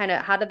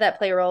that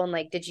play a role? And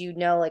like, did you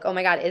know like, oh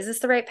my God, is this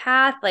the right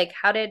path? Like,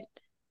 how did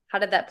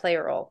that play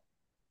a role?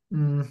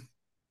 Mm,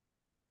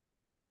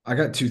 I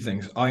got two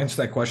things. I'll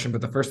answer that question, but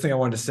the first thing I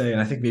wanted to say,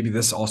 and I think maybe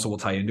this also will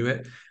tie into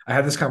it. I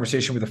had this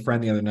conversation with a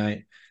friend the other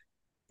night.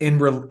 In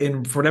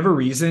for whatever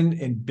reason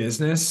in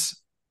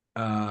business,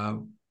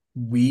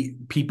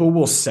 people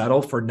will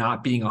settle for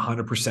not being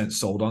 100%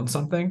 sold on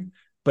something.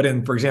 But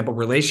in, for example,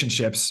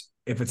 relationships,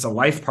 if it's a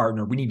life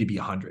partner, we need to be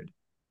 100.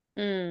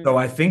 Mm. So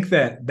I think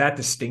that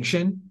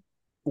distinction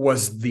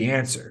was the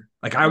answer.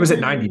 Like I was at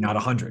 90, not Mm.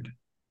 100.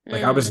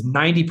 Like I Mm. was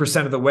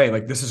 90% of the way.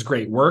 Like this is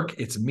great work.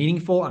 It's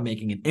meaningful. I'm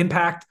making an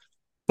impact.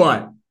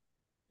 But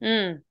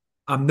Mm.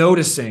 I'm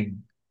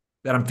noticing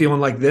that I'm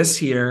feeling like this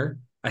here.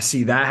 I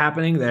see that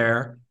happening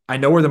there. I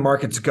know where the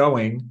market's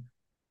going.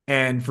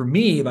 And for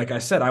me, like I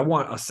said, I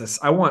want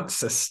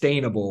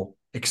sustainable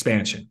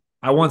expansion.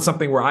 I want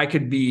something where I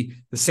could be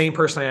the same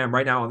person I am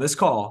right now on this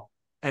call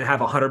and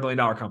have $100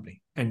 million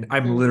company. And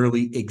I'm Mm.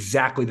 literally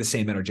exactly the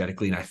same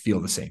energetically, and I feel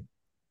the same.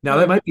 Now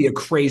that Mm. might be a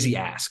crazy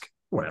ask.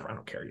 Whatever, I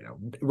don't care.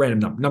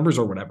 Random numbers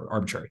or whatever,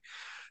 arbitrary.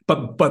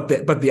 But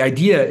the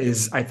idea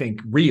is, I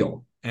think,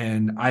 real,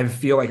 and I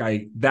feel like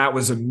I that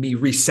was me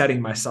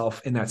resetting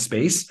myself in that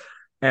space.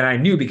 And I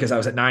knew because I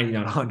was at 90,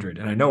 not 100.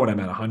 And I know when I'm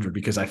at 100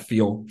 because I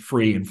feel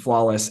free and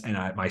flawless and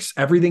my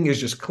everything is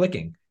just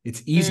clicking.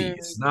 It's easy. Mm.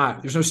 It's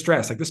not, there's no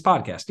stress. Like this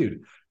podcast,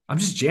 dude, I'm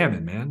just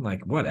jamming, man.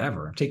 Like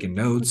whatever. I'm taking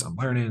notes. I'm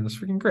learning. It's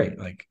freaking great.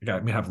 Like I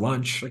got me have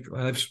lunch. Like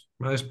my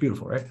life's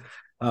beautiful, right?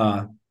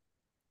 Uh,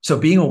 so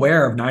being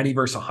aware of 90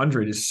 versus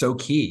 100 is so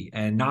key,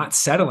 and not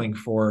settling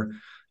for,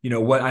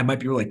 what I might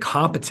be really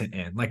competent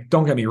in. Like,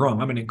 don't get me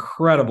wrong. I'm an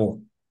incredible,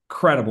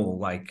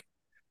 like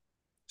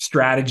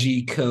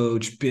strategy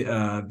coach,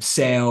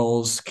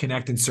 sales,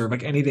 connect and serve,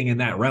 like anything in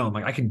that realm.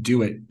 Like I can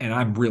do it and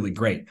I'm really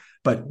great,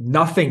 but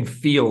nothing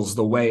feels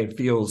the way it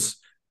feels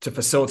to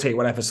facilitate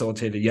what I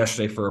facilitated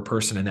yesterday for a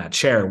person in that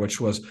chair,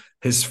 which was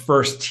his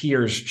first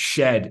tears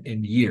shed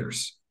in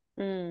years.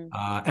 Mm.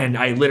 And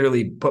I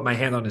literally put my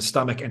hand on his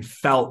stomach and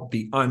felt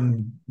the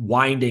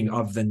unwinding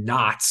of the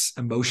knots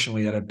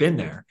emotionally that have been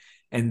there.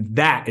 And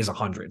that is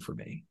 100 for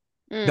me.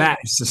 Mm. That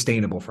is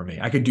sustainable for me.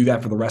 I could do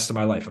that for the rest of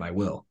my life, and I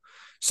will.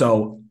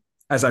 So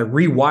as I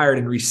rewired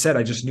and reset,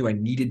 I just knew I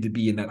needed to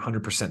be in that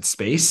 100%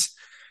 space.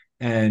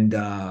 And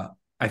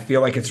I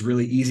feel like it's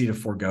really easy to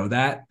forego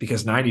that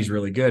because 90 is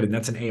really good, and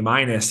that's an A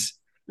minus.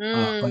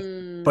 But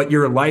Mm. but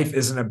your life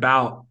isn't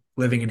about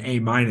living an A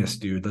minus,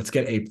 dude. Let's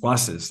get A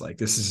pluses. Like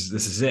this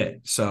is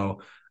it.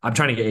 So I'm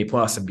trying to get A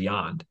plus and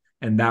beyond.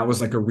 And that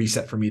was like a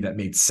reset for me that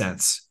made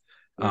sense.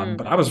 Mm.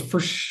 But I was for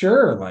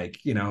sure like,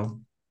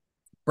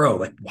 bro,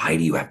 like, why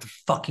do you have to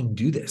fucking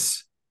do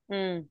this?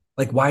 Mm.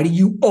 Like, why do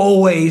you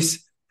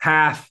always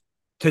have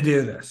to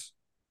do this?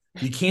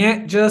 You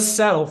can't just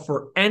settle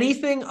for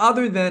anything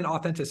other than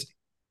authenticity.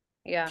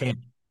 Yeah. Can't,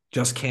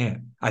 just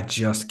can't. I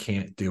just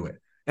can't do it.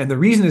 And the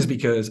reason is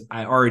because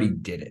I already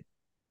did it.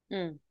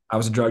 Mm. I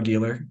was a drug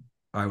dealer.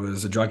 I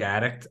was a drug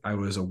addict. I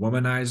was a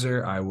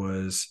womanizer.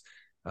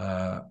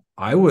 Uh,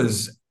 I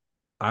was,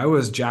 I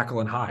was Jekyll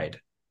and Hyde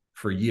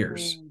for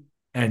years. Mm.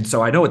 And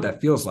so I know what that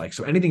feels like.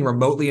 So anything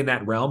remotely in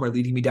that realm or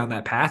leading me down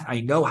that path,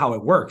 I know how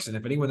it works. And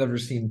if anyone's ever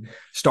seen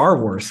Star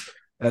Wars,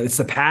 it's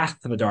the path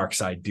to the dark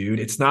side, dude.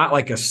 It's not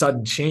like a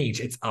sudden change.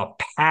 It's a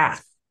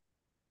path.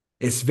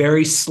 It's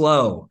very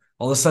slow.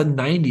 All of a sudden,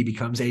 90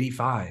 becomes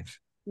 85.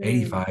 Mm.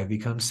 85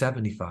 becomes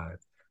 75.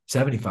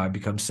 75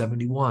 becomes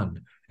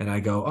 71. And I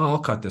go, oh, I'll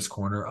cut this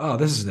corner. Oh,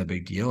 this isn't a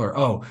big deal. Or,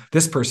 oh,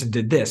 this person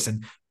did this.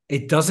 And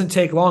it doesn't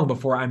take long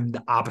before I'm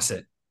the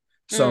opposite.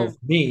 So Mm. for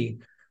me,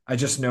 I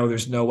just know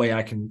there's no way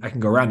I can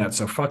go around that.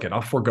 So fuck it.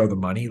 I'll forego the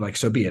money. Like,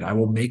 so be it. I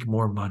will make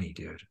more money,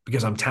 dude,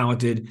 because I'm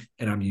talented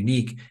and I'm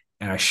unique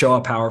and I show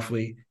up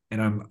powerfully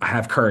and I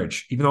have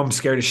courage. Even though I'm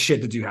scared as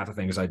shit to do half the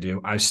things I do,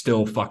 I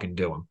still fucking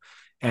do them.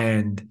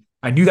 And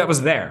I knew that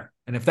was there.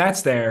 And if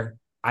that's there,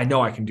 I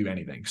know I can do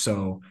anything.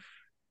 So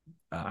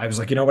I was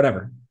like,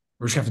 whatever,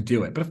 we're just gonna have to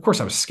do it. But of course,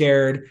 I was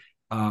scared.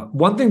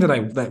 One thing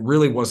that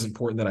really was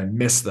important that I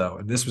missed though,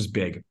 and this was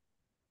big.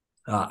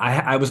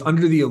 I was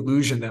under the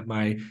illusion that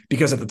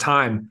because at the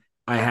time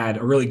I had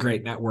a really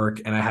great network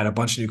and I had a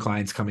bunch of new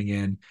clients coming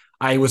in.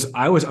 I was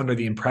under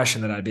the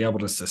impression that I'd be able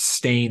to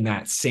sustain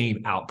that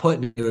same output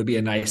and it would be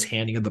a nice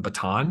handing of the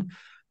baton.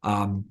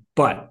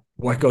 But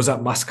what goes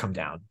up must come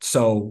down.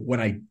 So what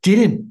I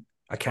didn't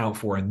account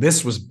for, and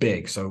this was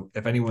big. So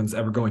if anyone's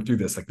ever going through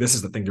this, like this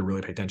is the thing to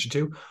really pay attention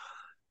to.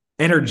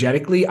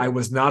 Energetically, I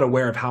was not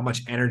aware of how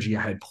much energy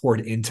I had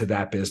poured into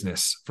that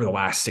business for the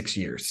last 6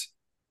 years.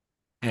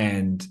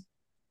 And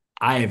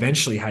I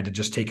eventually had to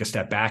just take a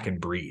step back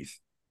and breathe.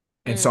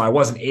 And so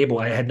Mm.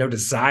 I had no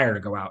desire to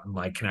go out and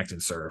like connect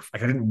and serve.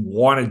 Like I didn't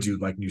want to do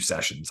like new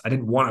sessions. I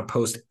didn't want to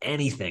post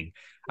anything.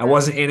 I Yeah.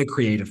 wasn't in a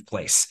creative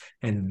place.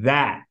 And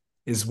that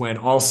is when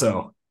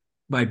also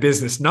my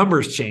business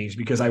numbers changed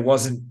because I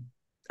wasn't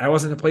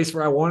in a place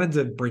where I wanted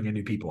to bring in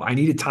new people. I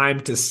needed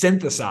time to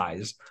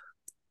synthesize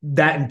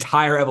that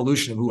entire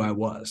evolution of who I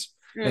was.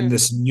 And Mm.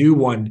 this new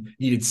one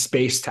needed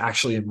space to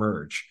actually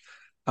emerge.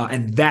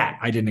 And that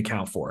I didn't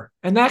account for.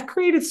 And that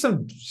created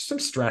some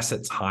stress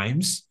at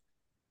times.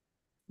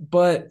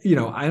 But,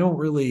 I don't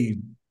really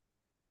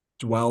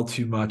dwell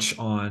too much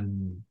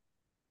on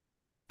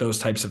those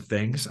types of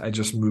things. I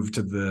just move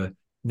to the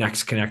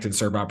next connect and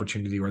serve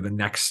opportunity or the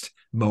next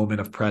moment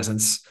of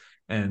presence.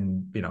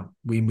 and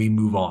we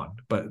move on.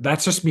 But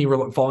that's just me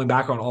falling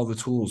back on all the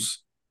tools.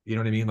 You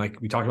know what I mean? Like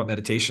we talked about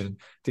meditation,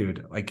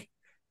 dude. Like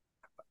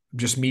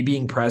just me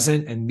being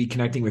present and me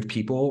connecting with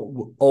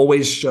people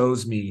always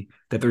shows me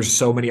that there's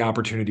so many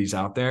opportunities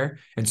out there.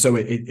 And so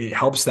it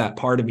helps that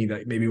part of me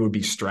that maybe would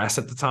be stressed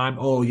at the time.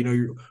 Oh,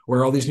 where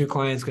are all these new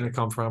clients going to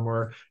come from?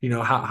 Or,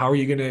 how are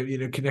you going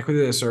to, connect with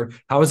this? Or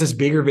how is this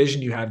bigger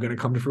vision you have going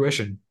to come to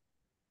fruition?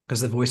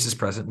 Because the voice is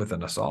present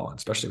within us all,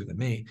 especially within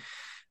me.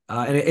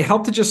 And it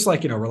helped to just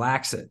like,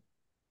 relax it.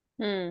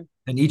 Hmm.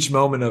 And each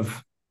moment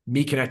of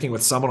me connecting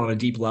with someone on a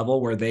deep level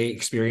where they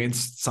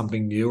experienced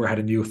something new or had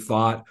a new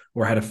thought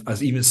or had a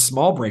even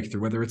small breakthrough,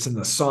 whether it's in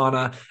the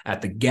sauna,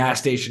 at the gas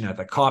station, at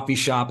the coffee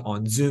shop,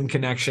 on Zoom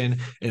connection,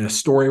 in a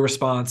story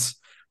response,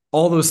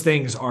 all those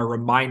things are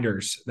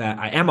reminders that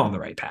I am on the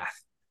right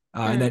path.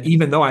 And that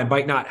even though I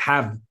might not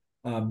have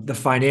the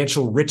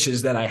financial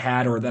riches that I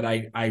had or that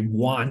I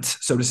want,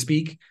 so to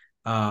speak,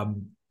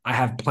 I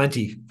have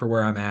plenty for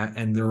where I'm at,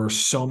 and there are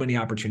so many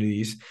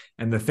opportunities.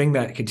 And the thing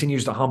that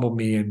continues to humble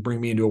me and bring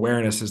me into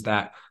awareness is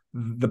that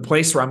the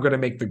place where I'm going to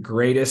make the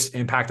greatest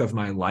impact of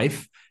my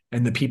life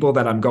and the people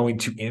that I'm going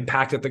to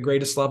impact at the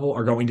greatest level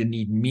are going to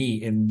need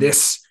me in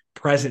this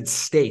present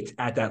state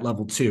at that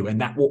level too.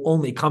 And that will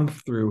only come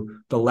through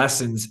the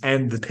lessons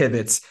and the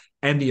pivots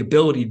and the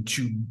ability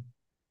to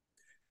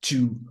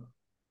to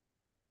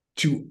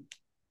to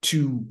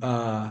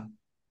to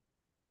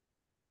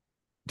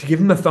give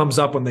them a thumbs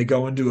up when they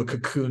go into a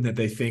cocoon that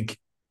they think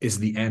is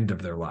the end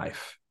of their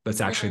life.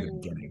 That's actually the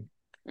Mm. beginning.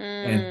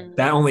 And Mm.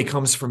 that only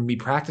comes from me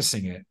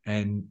practicing it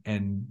and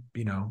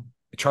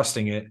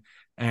trusting it.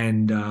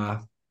 And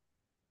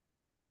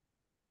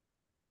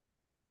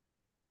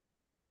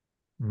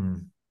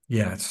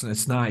yeah,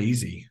 it's not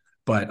easy.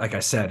 But like I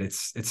said,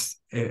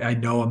 I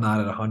know I'm not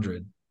at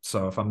 100.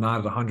 So if I'm not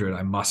at 100,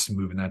 I must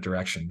move in that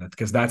direction.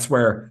 Because that's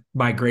where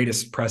my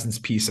greatest presence,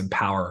 peace, and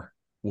power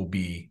will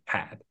be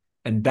had.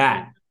 And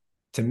that,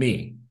 to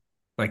me,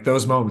 like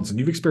those moments, and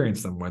you've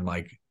experienced them when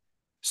like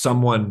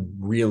someone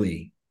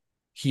really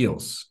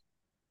heals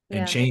and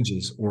Yeah.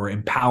 changes or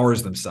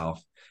empowers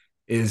themselves,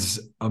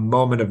 is a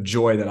moment of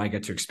joy that I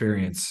get to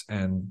experience.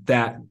 And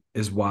that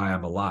is why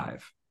I'm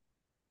alive.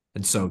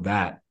 And so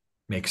that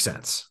makes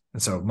sense.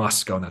 And so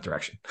must go in that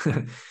direction, Oh my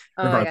God.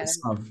 regardless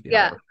of,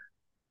 Yeah.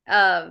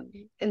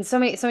 And so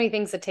many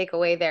things to take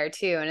away there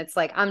too. And it's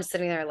like I'm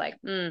sitting there like,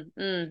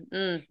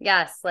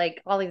 yes,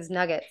 like all these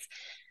nuggets.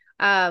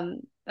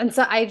 And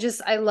so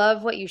I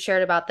love what you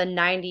shared about the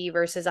 90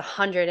 versus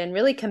 100 and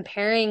really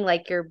comparing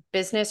like your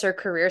business or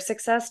career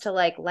success to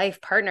like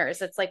life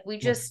partners. It's like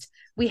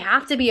we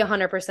have to be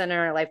 100% in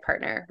our life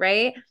partner,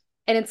 right?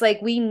 And it's like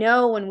we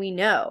know when we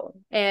know.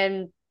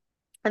 And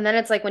then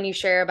it's like when you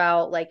share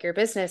about like your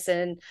business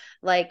and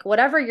like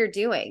whatever you're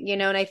doing,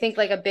 and I think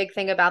like a big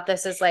thing about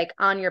this is like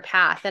on your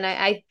path. And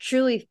I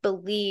truly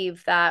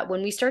believe that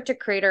when we start to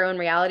create our own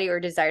reality or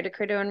desire to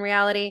create our own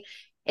reality,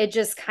 it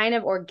just kind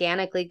of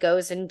organically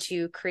goes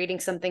into creating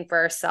something for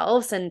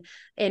ourselves and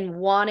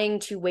wanting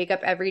to wake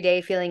up every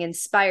day feeling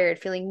inspired,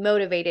 feeling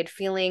motivated,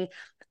 feeling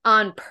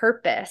on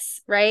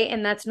purpose, right?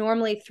 And that's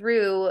normally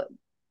through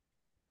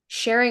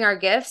sharing our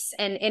gifts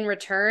and in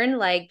return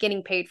like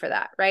getting paid for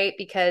that, right?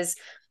 Because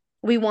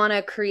we want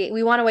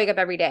to wake up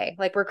every day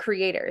like we're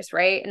creators,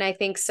 right? And I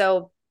think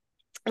so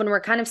when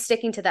we're kind of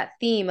sticking to that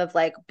theme of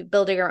like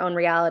building our own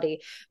reality,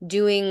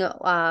 doing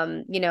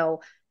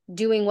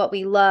doing what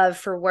we love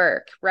for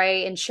work,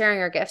 right? And sharing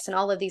our gifts and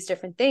all of these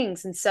different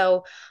things. And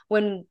so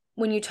when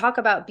you talk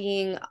about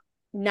being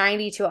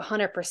 90 to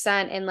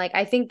 100%, and like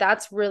I think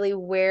that's really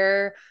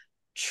where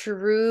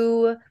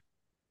true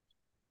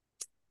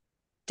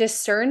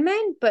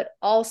discernment, but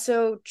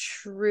also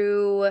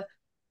true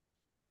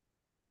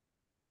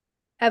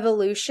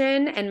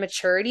evolution and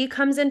maturity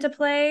comes into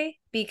play,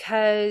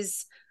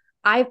 because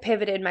I've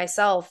pivoted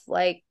myself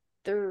like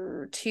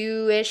through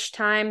two-ish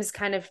times,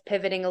 kind of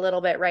pivoting a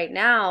little bit right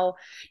now.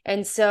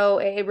 And so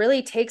it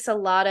really takes a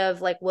lot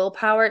of like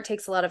willpower, it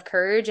takes a lot of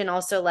courage and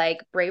also like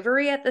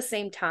bravery at the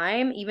same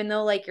time, even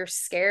though like you're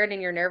scared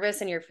and you're nervous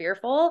and you're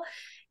fearful,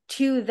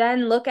 to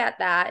then look at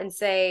that and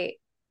say,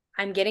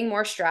 I'm getting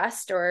more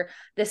stressed or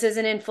this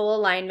isn't in full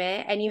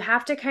alignment. And you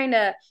have to kind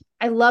of,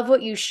 I love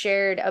what you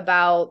shared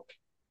about,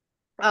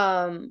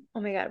 oh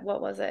my God, what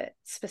was it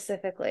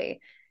specifically?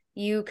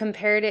 You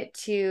compared it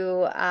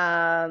to,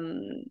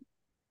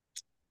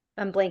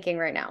 I'm blanking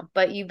right now,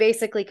 but you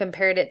basically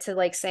compared it to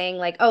like saying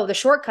like, oh, the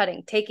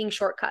shortcutting, taking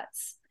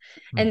shortcuts.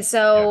 And Yeah.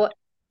 so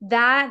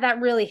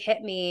that really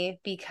hit me,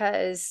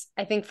 because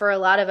I think for a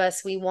lot of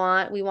us we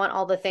want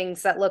all the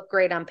things that look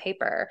great on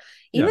paper.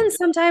 Yeah. Even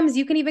sometimes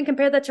you can even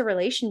compare that to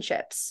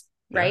relationships,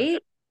 Yeah. right? Sure.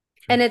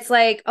 And it's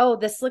like, oh,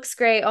 this looks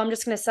great. Oh, I'm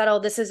just going to settle.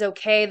 This is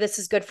okay. This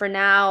is good for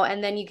now.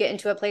 And then you get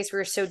into a place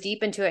where you're so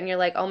deep into it and you're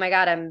like, oh my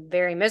God, I'm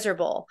very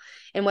miserable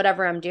in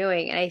whatever I'm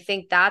doing. And I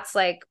think that's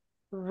like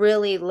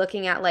really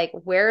looking at like,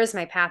 where is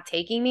my path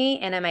taking me?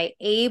 And am I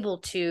able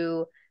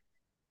to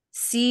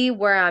see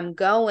where I'm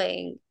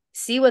going,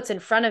 see what's in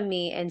front of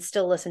me, and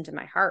still listen to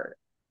my heart?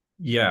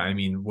 Yeah. I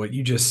mean, what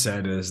you just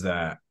said is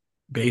that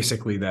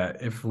basically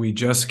that if we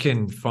just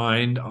can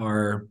find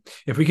our,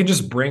 if we can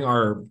just bring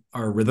our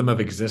rhythm of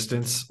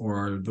existence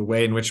or the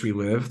way in which we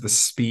live, the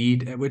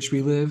speed at which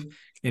we live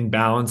in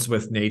balance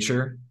with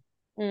nature,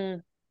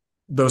 Mm,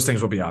 those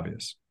things will be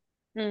obvious.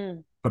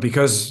 mm, But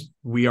because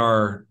we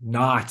are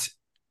not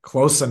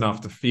close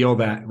enough to feel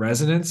that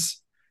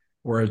resonance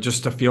or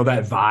just to feel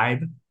that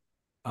vibe,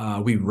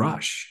 we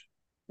rush.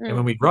 And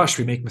when mm. we rush,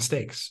 we make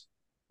mistakes.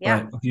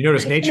 Yeah. But if you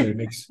notice I nature, can, it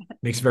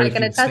makes I very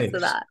can few attest to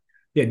mistakes. that.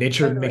 Yeah,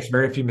 nature makes Totally.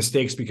 very few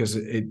mistakes because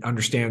it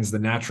understands the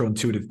natural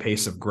intuitive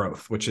pace of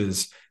growth, which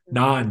is Mm,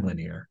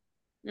 non-linear.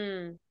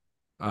 mm,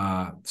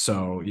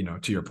 So,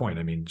 to your point,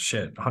 I mean,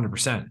 shit,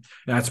 100%. And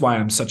that's why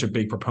I'm such a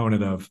big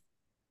proponent of,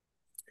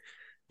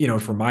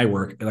 for my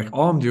work, like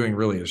all I'm doing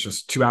really is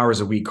just 2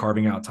 hours a week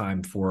carving out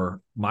time for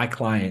my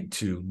client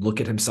to look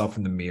at himself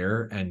in the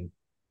mirror and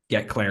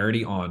get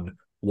clarity on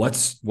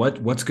what's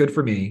good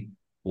for me,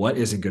 what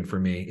isn't good for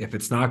me. If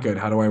it's not good,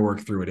 how do I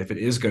work through it? If it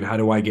is good, how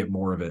do I get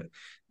more of it?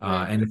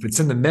 mm, And if it's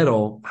in the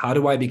middle, how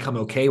do I become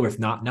okay with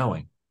not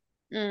knowing?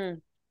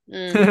 mm,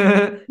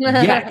 mm.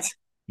 yet,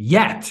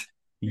 yet,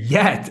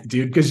 yet,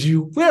 dude, because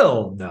you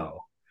will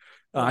know.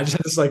 I Yeah. just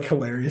had this like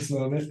hilarious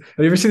moment. Have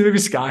you ever seen the movie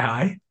Sky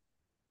High?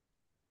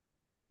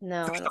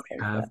 No, I don't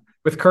think so. Have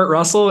with Kurt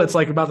Russell. It's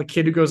like about the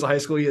kid who goes to high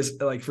school. He is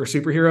like for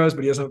superheroes,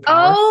 but he doesn't have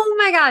power. Oh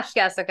my gosh.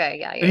 Yes. Okay.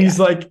 Yeah. And Yeah.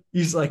 Yeah.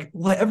 he's like,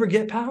 will I ever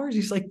get powers?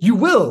 He's like, you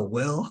will,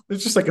 Will.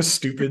 It's just like a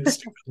stupid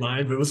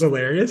line, but it was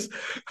hilarious.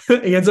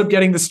 He ends up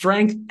getting the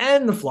strength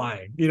and the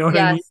flying. You know what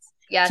I Yes. mean? So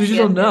Yes. you Yes.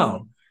 don't Yes.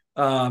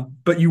 know.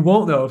 But you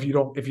won't know if you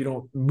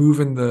don't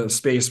move in the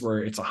space where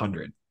it's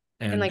 100.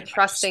 And And like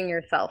trusting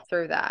yourself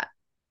through that.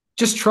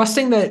 just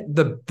trusting that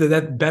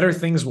that better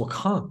things will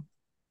come.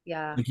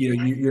 Yeah. Like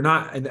you're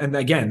not, and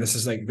again, this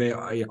is like they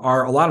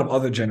are, a lot of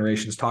other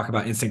generations talk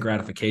about instant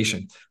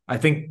gratification. I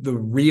think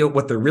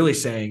what they're really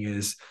saying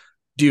is,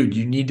 dude,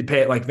 you need to pay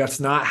it. Like that's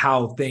not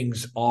how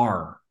things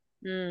are.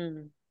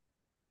 Mm,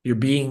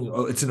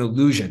 It's an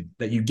illusion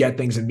that you get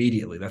things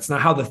immediately. That's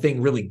not how the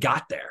thing really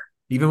got there.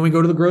 Even when we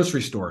go to the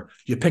grocery store,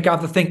 you pick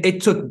out the thing.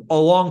 It took a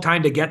long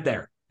time to get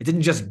there. It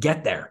didn't just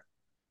get there,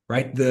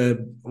 right?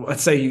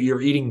 Let's say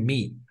you're eating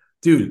meat,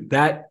 dude.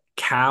 That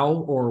cow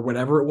or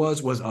whatever it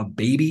was a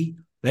baby.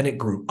 Then it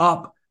grew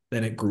up.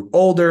 Then it grew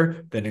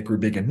older. Then it grew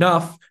big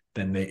enough.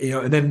 Then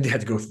and then they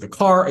had to go through the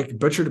car, it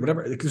butchered,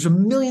 whatever. Like, there's a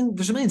million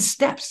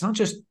steps. It's not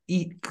just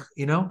eat.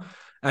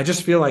 I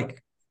just feel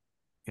like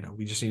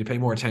we just need to pay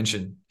more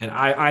attention. And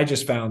I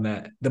just found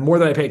that the more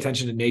that I pay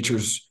attention to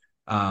nature's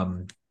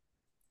um,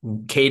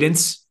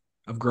 cadence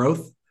of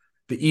growth,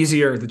 the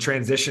easier the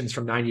transitions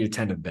from 90 to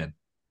 10 have been.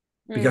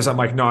 Because mm. I'm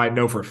like, no, I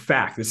know for a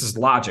fact this is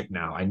logic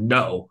now. I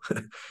know,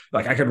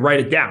 like I could write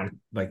it down.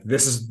 Like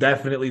this is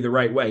definitely the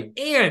right way,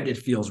 and it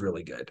feels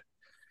really good.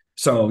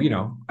 So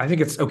I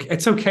think it's okay.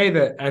 It's okay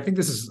that I think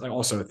this is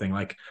also a thing.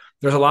 Like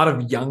there's a lot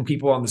of young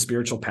people on the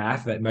spiritual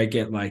path that might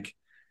get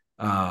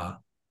uh,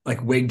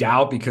 wigged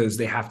out because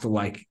they have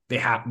to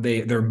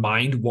their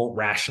mind won't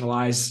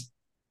rationalize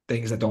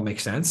things that don't make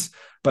sense.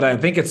 But I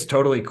think it's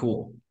totally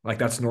cool. Like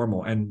that's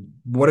normal, and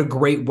what a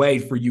great way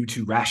for you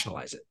to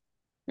rationalize it.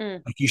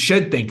 Mm. Like you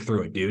should think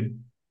through it, dude.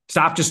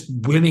 Stop just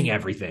winning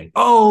everything.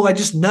 Oh, I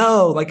just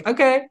know. Like,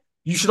 okay,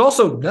 you should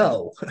also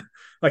know.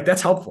 Like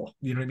that's helpful.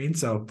 You know what I mean?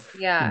 So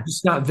Yeah.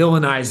 just not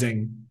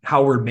villainizing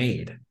how we're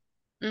made.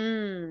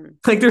 Mm.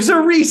 Like there's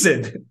a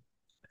reason.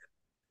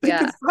 Like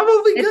Yeah. it's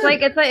probably It's like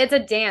good. it's a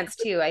dance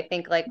too. I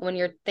think like when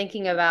you're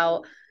thinking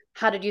about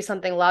how to do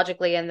something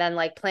logically and then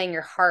like playing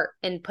your heart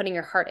and putting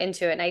your heart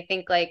into it. And I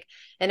think like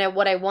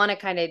what I want to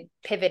kind of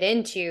pivot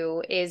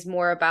into is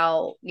more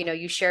about,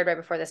 you shared right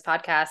before this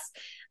podcast,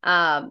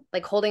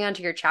 like holding on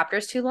to your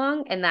chapters too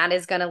long, and that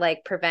is going to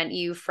like prevent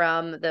you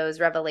from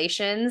those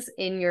revelations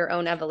in your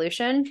own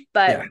evolution.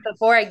 But Yeah.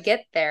 before I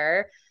get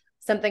there,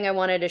 something I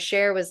wanted to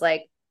share was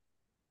like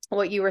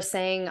what you were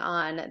saying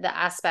on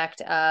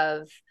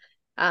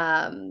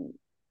um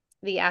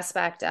the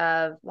aspect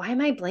of why am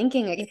I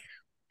blanking again?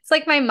 It's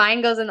like my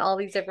mind goes in all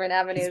these different It's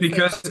avenues.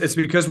 because it's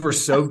because we're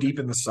so deep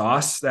in the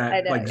sauce I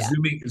that know, like yeah.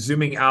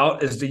 zooming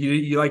out is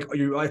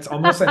it's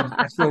almost a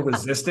natural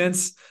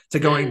resistance to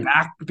going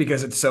back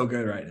because it's so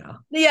good right now.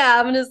 Yeah,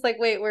 I'm just like,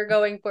 wait, we're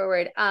going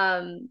forward.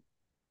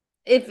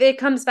 If it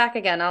comes back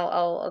again,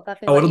 I'll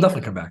definitely Oh, let it'll you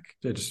definitely know. come back.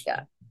 Just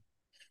Yeah.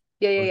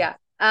 Yeah, yeah,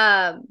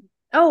 yeah.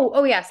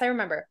 Oh, yes, I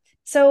remember.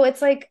 So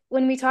it's like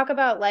when we talk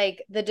about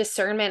like the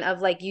discernment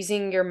of like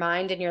using your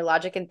mind and your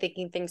logic and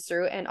thinking things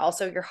through and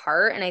also your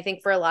heart. And I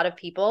think for a lot of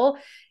people,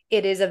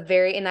 it is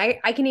and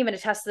I can even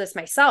attest to this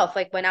myself.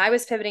 Like when I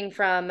was pivoting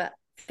from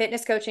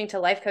fitness coaching to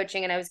life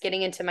coaching and I was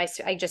getting into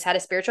I just had a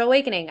spiritual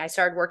awakening. I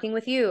started working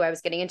with you. I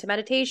was getting into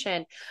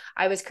meditation.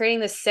 I was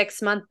creating this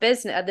 6-month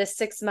business, this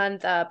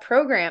 6-month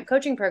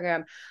coaching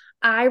program.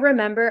 I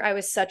remember I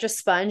was such a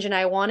sponge and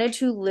I wanted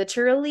to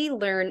literally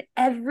learn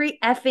every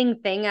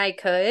effing thing I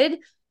could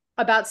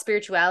about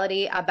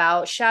spirituality,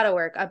 about shadow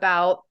work,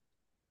 about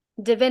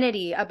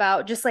divinity,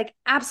 about just like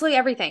absolutely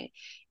everything.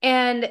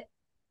 And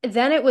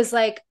then it was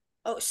like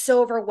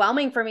so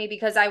overwhelming for me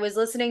because I was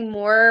listening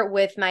more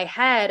with my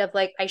head of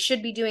like, I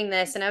should be doing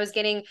this. And I was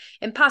getting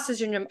imposter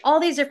syndrome, all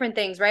these different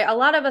things, right? A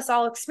lot of us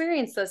all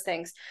experience those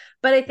things.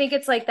 But I think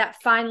it's like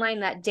that fine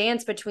line, that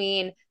dance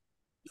between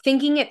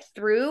thinking it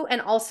through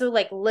and also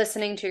like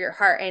listening to your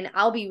heart. And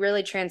I'll be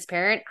really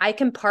transparent. I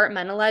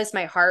compartmentalized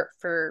my heart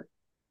for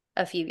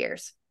a few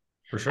years.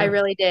 For I sure.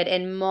 really did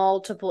in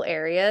multiple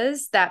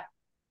areas that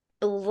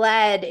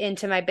bled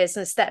into my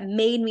business that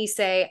made me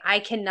say, I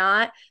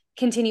cannot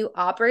continue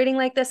operating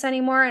like this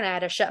anymore. And I had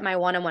to shut my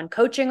one-on-one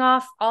coaching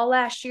off all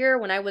last year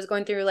when I was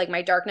going through like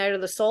my dark night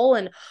of the soul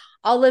and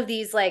all of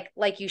these like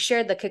you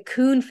shared the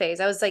cocoon phase.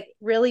 I was like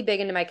really big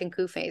into my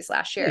cocoon phase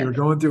last Yeah, you year. were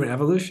going through an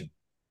evolution.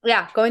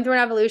 Yeah, going through an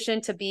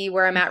evolution to be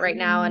where I'm at right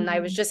now. And I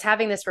was just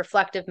having this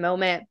reflective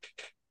moment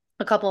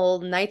a couple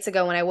nights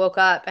ago when I woke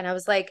up and I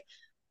was like,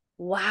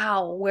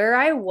 wow, where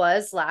I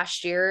was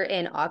last year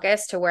in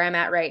August to where I'm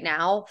at right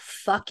now,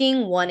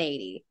 fucking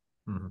 180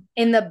 Mhm.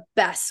 in the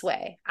best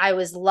way. I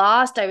was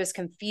lost, I was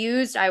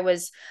confused, I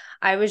was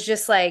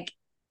just like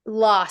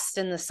lost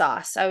in the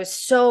sauce. I was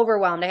so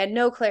overwhelmed. I had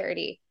no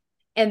clarity.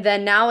 And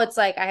then now it's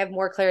like I have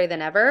more clarity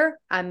than ever.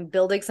 I'm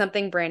building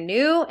something brand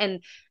new.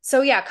 And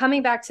so yeah,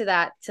 coming back to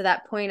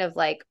that point of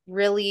like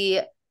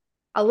really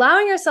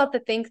allowing yourself to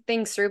think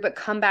things through, but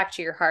come back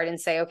to your heart and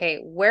say, okay,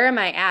 where am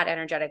I at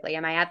energetically?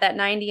 Am I at that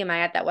 90? Am I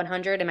at that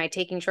 100? Am I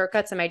taking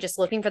shortcuts? Am I just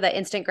looking for that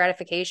instant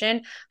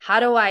gratification?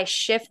 How do I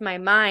shift my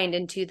mind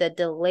into the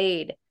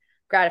delayed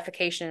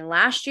gratification? And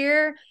last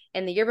year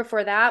and the year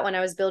before that, when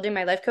I was building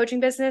my life coaching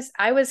business,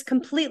 I was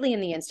completely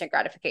in the instant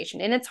gratification.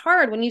 And it's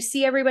hard when you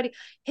see everybody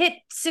hit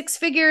six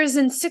figures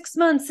in 6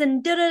 months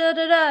and da da da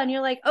da da. And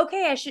you're like,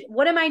 okay,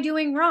 what am I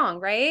doing wrong?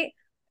 Right.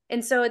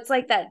 And so it's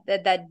like that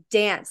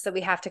dance that we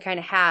have to kind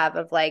of have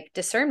of like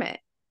discernment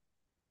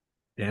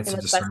Dance and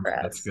of what's best for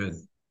discernment. That's us. good.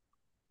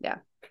 Yeah.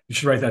 You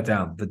should write that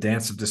down. The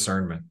dance of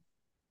discernment.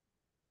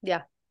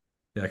 Yeah.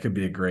 Yeah, it could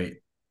be a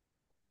great,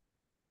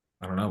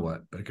 I don't know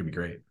what, but it could be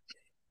great.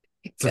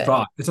 It's a Good.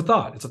 thought. It's a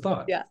thought. It's a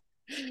thought. Yeah.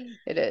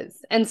 It is.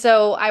 And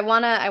so I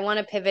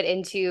wanna pivot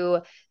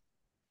into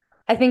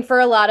I think for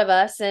a lot of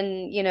us,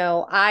 and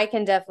I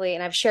can definitely,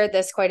 and I've shared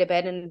this quite a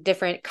bit in a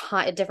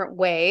different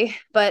way,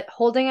 but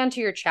holding on to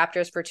your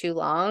chapters for too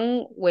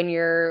long when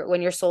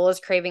your soul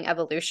is craving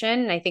evolution,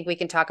 and I think we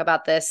can talk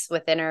about this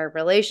within our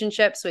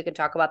relationships, we can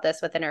talk about this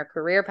within our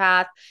career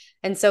path.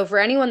 And so for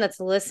anyone that's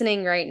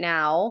listening right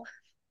now,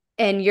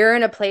 and you're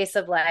in a place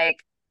of like,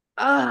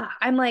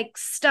 I'm like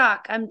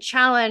stuck, I'm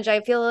challenged,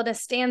 I feel at a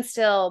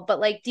standstill, but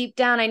like deep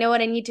down, I know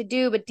what I need to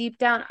do, but deep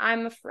down,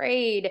 I'm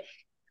afraid.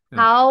 Yeah.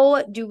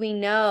 How do we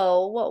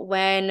know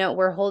when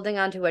we're holding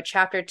on to a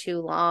chapter too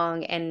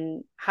long?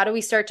 And how do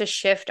we start to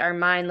shift our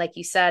mind, like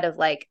you said, of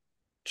like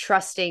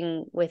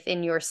trusting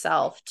within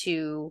yourself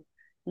to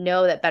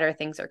know that better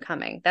things are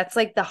coming? That's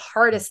like the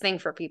hardest thing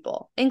for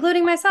people,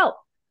 including myself.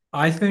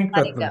 I think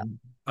Letting that go.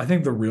 I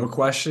think the real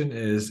question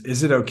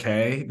is it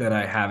okay that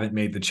I haven't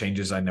made the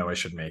changes I know I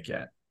should make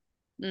yet?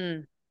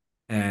 Mm,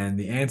 And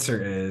the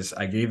answer is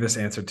I gave this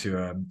answer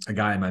to a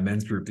guy in my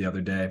men's group the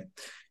other day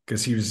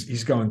because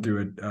he's going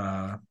through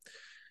it.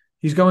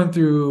 He's going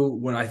through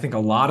what I think a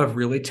lot of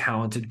really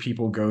talented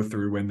people go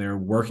through when they're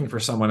working for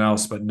someone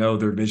else, but know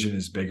their vision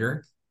is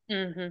bigger.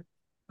 hmm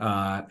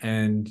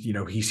And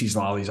he sees a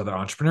lot of these other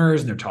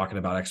entrepreneurs and they're talking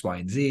about X, Y,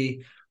 and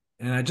Z.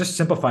 And I just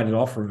simplified it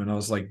all for him. And I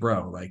was like,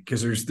 bro, like,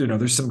 because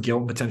there's some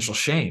guilt and potential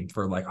shame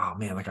for like, oh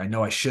man, like I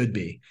know I should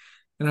be.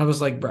 And I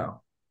was like,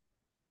 bro,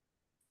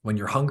 when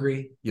you're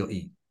hungry, you'll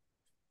eat.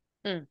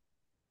 mm,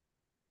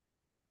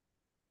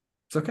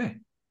 It's okay.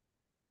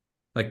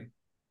 Like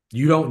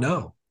you don't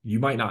know. You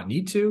might not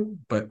need to,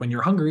 but when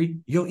you're hungry,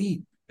 you'll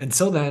eat.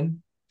 Until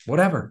then,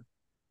 whatever.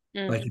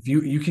 mm, Like if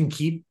you can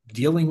keep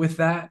dealing with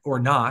that or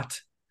not,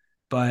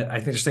 but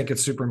just think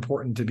it's super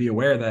important to be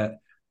aware that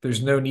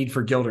there's no need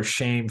for guilt or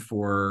shame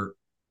for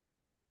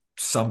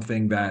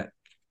something that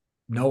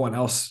no one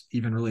else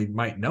even really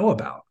might know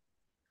about.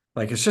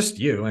 Like it's just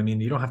you. I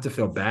mean, you don't have to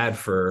feel bad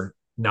for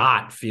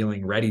not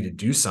feeling ready to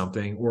do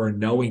something or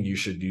knowing you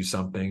should do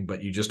something,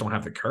 but you just don't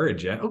have the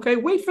courage yet. Okay,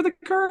 wait for the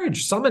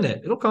courage, summon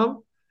it. It'll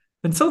come.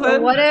 Until But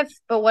then,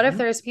 what if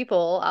there's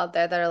people out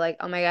there that are like,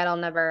 oh my God, I'll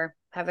never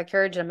have the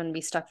courage. I'm going to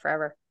be stuck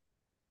forever.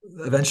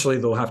 eventually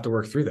they'll have to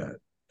work through that.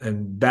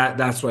 And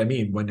that's what I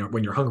mean. When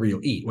you're hungry,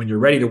 you'll eat. When you're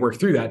ready to work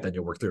through that, then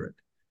you'll work through it.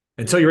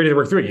 Until Mm, you're ready to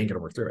work through it, you ain't gonna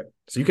work through it.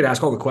 So you could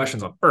ask all the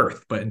questions on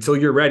earth, but until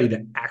you're ready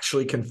to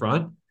actually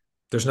confront,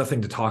 there's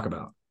nothing to talk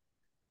about.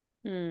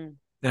 mm,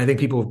 And I think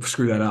people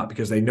screw that up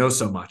because they know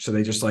so much. So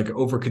they just like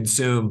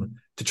overconsume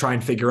to try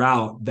and figure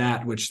out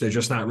that which they're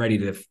just not ready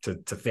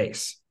to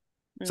face.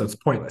 So mm, it's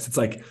pointless. It's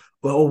like,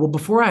 well,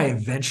 before I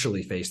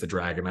eventually face the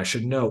dragon, I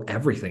should know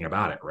everything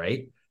about it,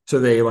 right? So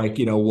they like,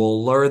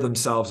 will lure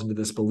themselves into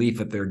this belief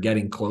that they're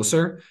getting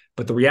closer.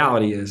 But the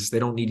reality is they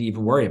don't need to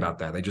even worry about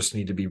that. They just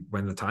need to be,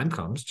 when the time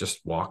comes, just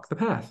walk the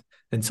path.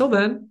 Until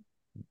then,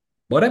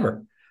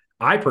 whatever.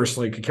 I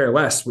personally could care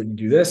less when you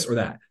do this or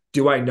that.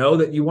 Do I know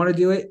that you want to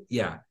do it?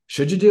 Yeah.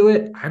 Should you do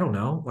it? I don't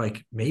know.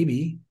 Like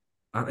maybe.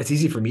 it's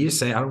easy for me to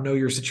say, I don't know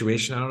your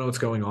situation. I don't know what's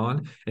going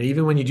on. And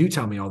even when you do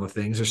tell me all the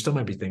things, there still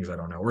might be things I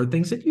don't know or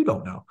things that you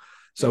don't know.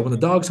 So when the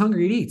Mm-hmm. dog's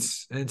hungry, it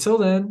eats. And until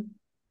then,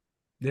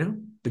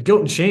 the guilt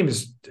and shame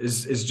is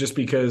just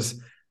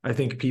because I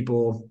think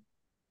people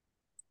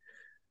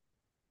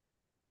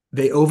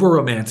they over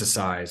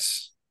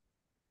romanticize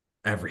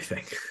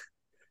everything.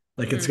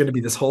 Like it's Mm. going to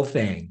be this whole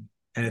thing.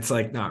 And it's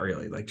like, not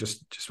really. Like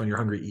just when you're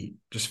hungry, eat,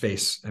 just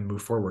face and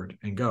move forward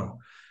and go.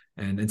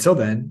 And until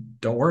then,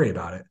 don't worry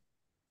about it.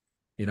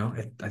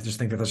 I just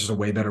think that that's just a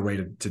way better way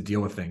to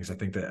deal with things. I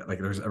think that like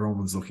there's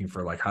everyone's looking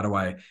for like how do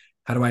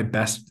I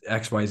best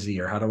XYZ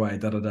or how do I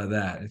da da da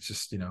that. It's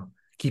just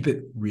keep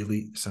it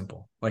really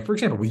simple. Like for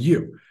example, with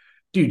you,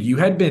 dude, you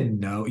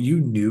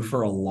knew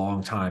for a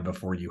long time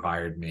before you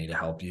hired me to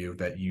help you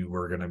that you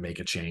were gonna make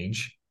a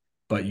change,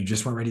 but you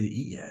just weren't ready to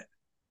eat yet.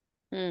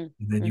 Mm.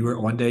 And then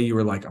Mm-hmm. one day you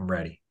were like, I'm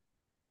ready,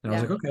 and I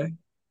was Yeah. like, okay,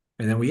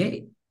 and then we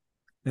ate.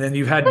 And then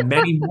you've had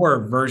many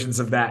more versions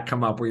of that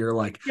come up where you're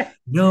like, Yeah.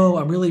 no,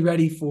 I'm really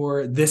ready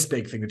for this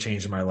big thing to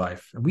change in my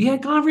life. And we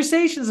had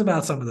conversations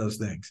about some of those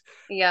things.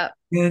 Yep.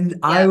 And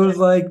I Yep. was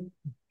like,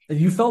 and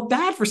you felt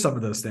bad for some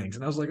of those things.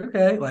 And I was like,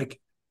 okay, like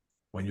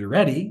when you're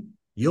ready,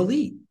 you'll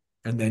eat.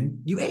 And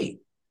then you ate.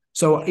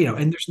 So, Yeah.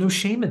 and there's no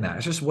shame in that.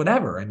 It's just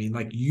whatever. I mean,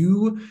 like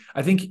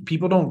I think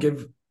people don't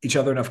give each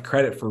other enough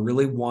credit for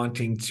really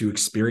wanting to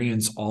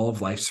experience all of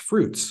life's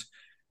fruits.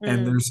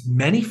 And Mm. there's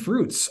many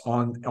fruits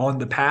on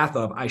the path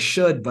of I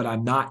should, but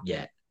I'm not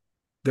yet.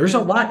 There's a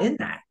Mm. lot in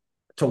that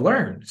to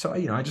learn. So,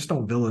 I just I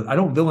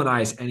don't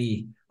villainize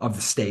any of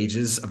the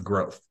stages of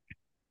growth.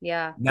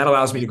 Yeah. And that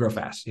allows me to grow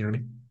fast. You know what I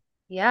mean?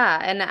 Yeah,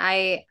 and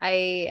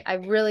I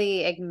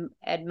really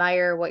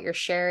admire what you're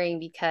sharing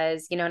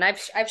because, and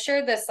I've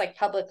shared this like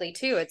publicly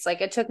too. It's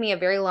like it took me a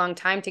very long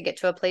time to get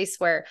to a place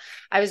where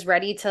I was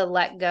ready to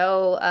let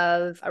go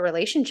of a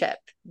relationship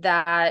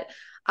that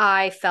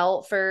I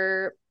felt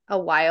for a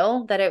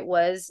while that it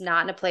was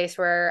not in a place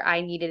where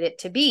I needed it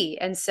to be.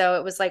 And so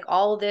it was like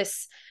all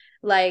this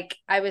like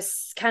I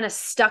was kind of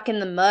stuck in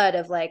the mud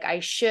of like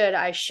I should,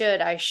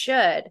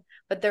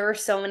 but there were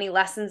so many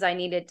lessons I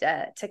needed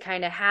to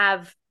kind of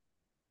have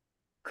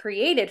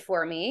created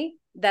for me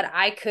that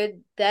I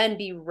could then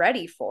be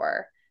ready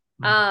for.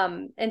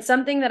 And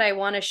something that I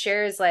want to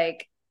share is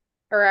like,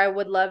 or I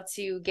would love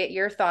to get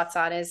your thoughts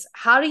on is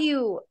how do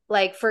you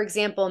like, for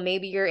example,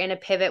 maybe you're in a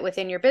pivot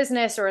within your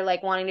business or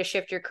like wanting to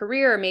shift your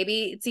career, or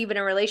maybe it's even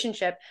a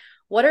relationship.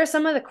 What are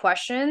some of the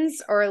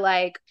questions or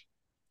like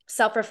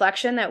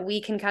self-reflection that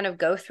we can kind of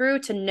go through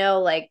to know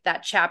like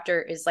that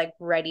chapter is like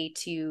ready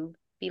to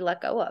be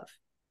let go of?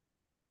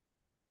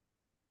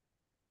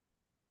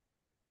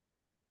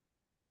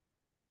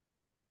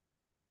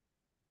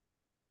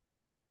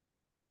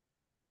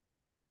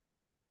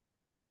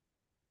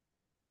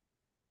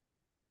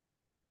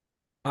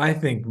 I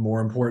think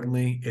more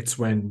importantly, it's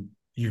when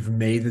you've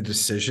made the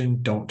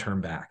decision, don't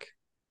turn back.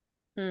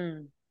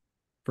 Hmm.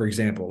 For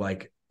example,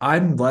 like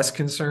I'm less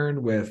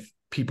concerned with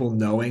people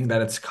knowing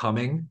that it's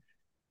coming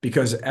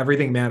because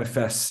everything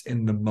manifests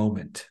in the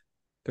moment.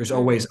 There's Mm.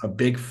 always a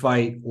big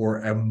fight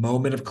or a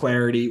moment of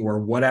clarity or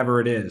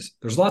whatever it is.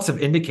 There's lots of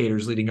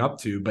indicators leading up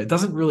to, but it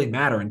doesn't really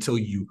matter until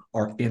you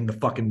are in the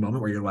fucking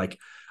moment where you're like,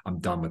 I'm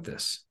done with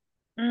this.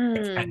 I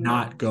Mm.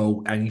 cannot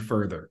go any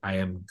further. I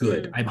am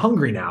good. Mm. I'm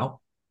hungry now.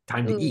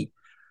 Time to Ooh. eat.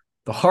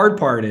 The hard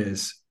part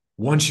is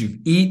once you've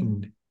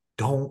eaten,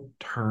 don't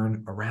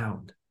turn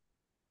around.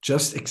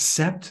 Just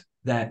accept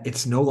that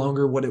it's no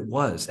longer what it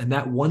was. And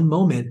that one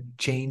moment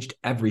changed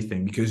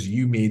everything because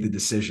you made the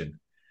decision.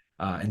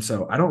 And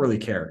so I don't really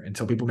care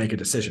until people make a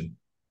decision.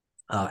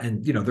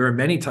 And, there are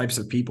many types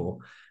of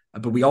people,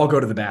 but we all go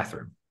to the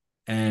bathroom.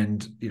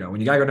 And, when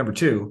you got to go number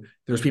two,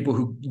 there's people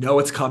who know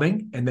it's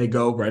coming and they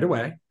go right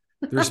away.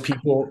 There's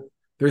people,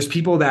 there's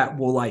people that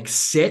will like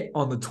sit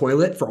on the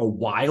toilet for a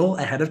while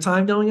ahead of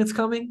time knowing it's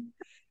coming.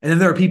 And then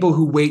there are people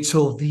who wait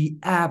till the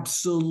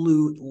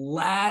absolute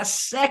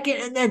last second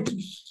and then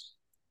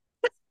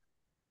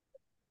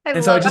I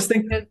and so I love just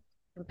think how you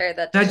compare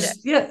that to I shit.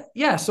 just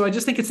yeah. So I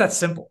just think it's that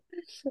simple.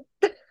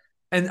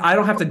 And I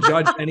don't have to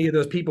judge any of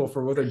those people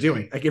for what they're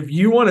doing. Like, if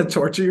you want to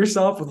torture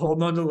yourself with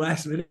holding on to the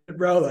last minute,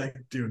 bro, like,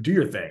 dude, do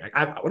your thing. Like,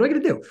 what am I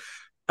going to do?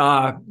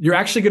 You're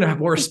actually going to have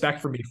more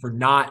respect for me for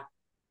not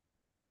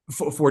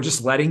for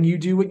just letting you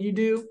do what you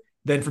do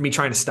than for me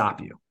trying to stop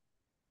you.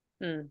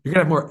 Mm. You're going to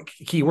have more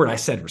key word. I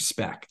said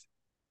respect.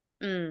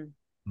 Mm.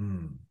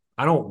 Mm.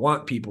 I don't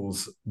want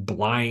people's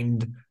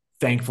blind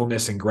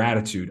thankfulness and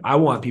gratitude. I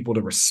want people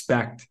to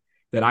respect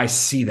that I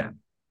see them.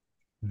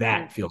 Mm.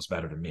 That feels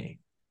better to me.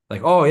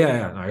 Like, oh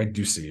yeah, I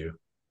do see you.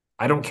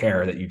 I don't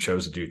care that you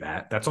chose to do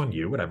that. That's on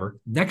you, whatever.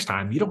 Next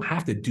time, you don't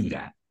have to do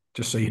that.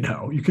 Just so you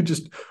know, you could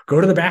just go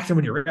to the bathroom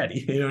when you're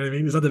ready. You know what I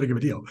mean? It's not that big of a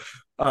deal.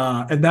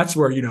 And that's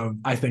where,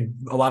 I think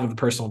a lot of the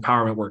personal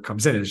empowerment work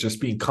comes in is just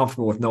being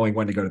comfortable with knowing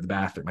when to go to the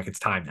bathroom. Like it's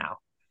time now.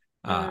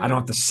 I don't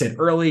have to Mm. sit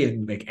early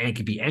and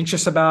be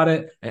anxious about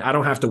it. And I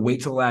don't have to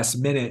wait till the last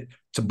minute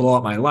to blow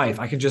up my life.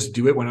 I can just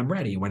do it when I'm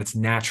ready, when it's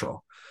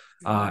natural.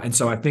 Mm. And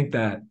so I think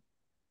that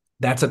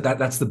that's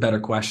the better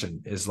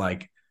question is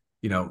like,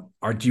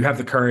 do you have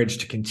the courage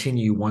to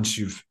continue once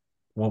you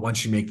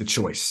make the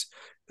choice?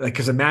 Like,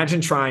 because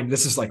imagine trying,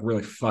 this is like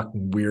really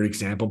fucking weird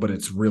example, but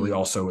it's really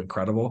also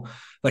incredible.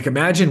 Like,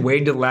 imagine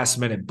waiting to the last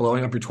minute,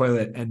 blowing up your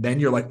toilet, and then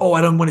you're like, oh,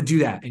 I don't want to do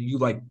that. And you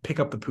like pick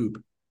up the poop.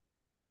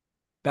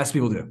 That's what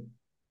people do.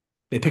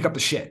 They pick up the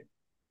shit.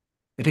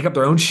 They pick up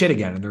their own shit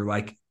again. And they're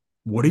like,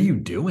 what are you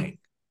doing?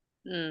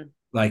 Mm,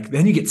 Like,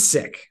 then you get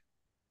sick.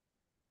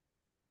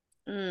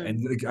 mm.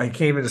 And I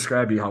can't even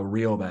describe to you how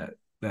real that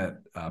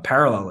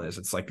parallel is.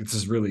 It's like, this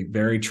is really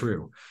very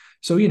true.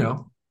 So,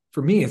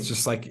 for me, it's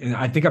just like, and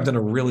I think I've done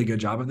a really good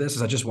job of this,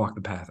 is I just walk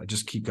the path. I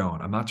just keep going.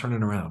 I'm not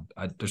turning around.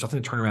 There's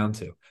nothing to turn around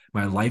to.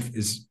 My life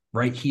is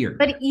right here.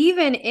 But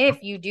even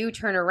if you do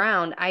turn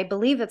around, I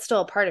believe that's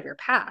still a part of your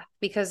path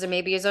because there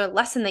maybe is a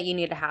lesson that you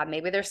need to have.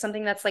 Maybe there's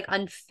something that's like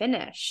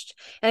unfinished.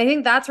 And I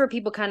think that's where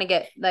people kind of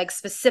get like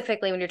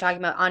specifically when you're talking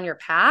about on your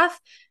path,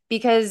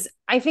 because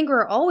I think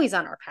we're always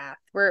on our path.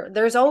 Where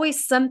there's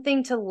always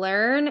something to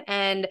learn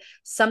and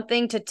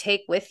something to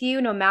take with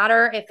you, no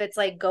matter if it's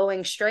like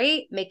going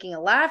straight, making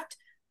a left,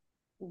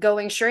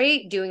 going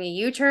straight, doing a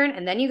U-turn,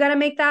 and then you got to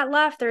make that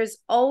left. There's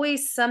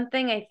always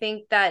something I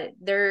think that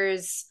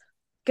there's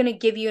going to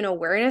give you an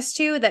awareness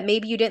to that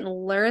maybe you didn't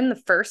learn the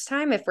first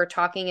time if we're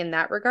talking in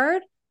that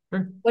regard.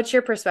 Sure. What's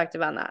your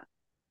perspective on that?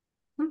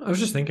 I was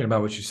just thinking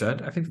about what you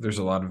said. I think that there's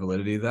a lot of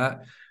validity to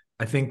that.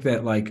 I think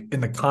that, like,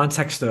 in the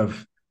context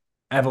of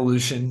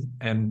evolution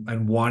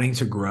and wanting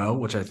to grow,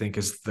 which I think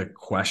is the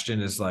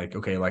question, is like,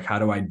 okay, like, how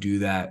do I do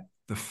that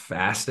the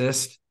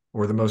fastest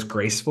or the most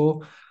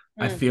graceful?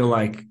 I Mm, feel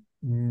like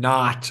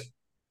not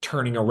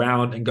turning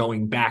around and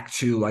going back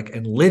to, like,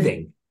 and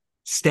living,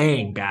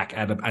 staying back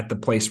at the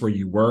place where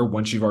you were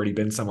once you've already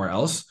been somewhere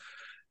else.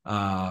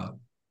 Uh,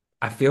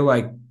 I feel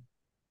like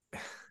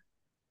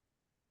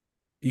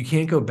you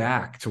can't go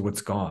back to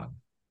what's gone.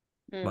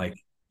 mm. Like,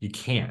 you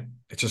can't.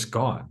 It's just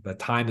gone. That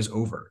time is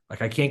over.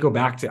 Like, I can't go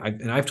back to.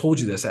 And I've told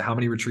you this at how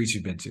many retreats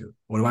you've been to.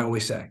 What do I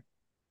always say?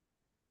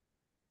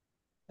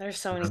 There's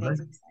so many things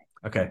Remember? to say.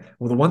 Okay.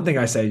 Well, the one thing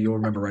I say you'll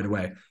remember right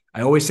away.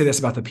 I always say this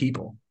about the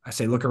people. I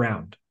say, look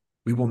around.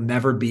 We will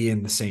never be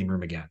in the same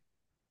room again,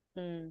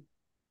 Mm,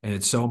 and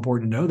it's so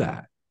important to know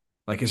that.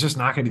 Like, it's just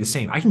not going to be the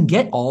same. I can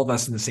get all of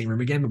us in the same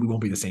room again, but we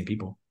won't be the same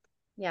people.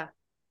 yeah.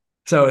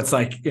 So it's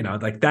like,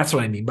 like, that's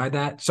what I mean by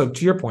that. So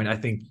to your point, I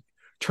think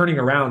turning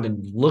around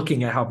and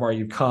looking at how far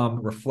you've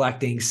come,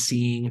 reflecting,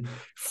 seeing,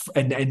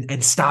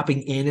 and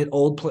stopping in at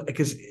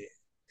because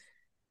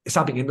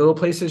stopping in little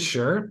places,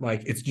 sure,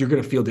 like, you're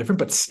going to feel different,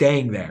 but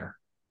staying there.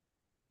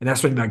 And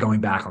that's what I mean by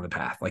going back on the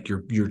path. Like,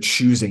 you're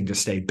choosing to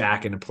stay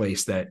back in a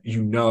place that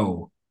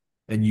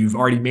and you've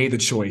already made the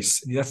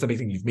choice. That's the big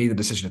thing. You've made the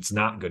decision it's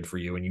not good for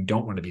you and you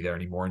don't want to be there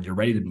anymore and you're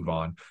ready to move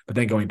on. But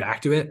then going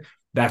back to it,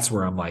 that's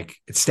where I'm like,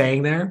 it's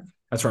staying there.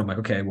 That's where I'm like,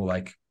 okay, well,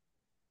 like,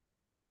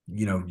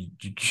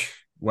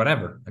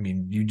 whatever. I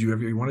mean, you do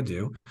whatever you want to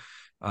do.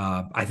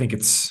 I think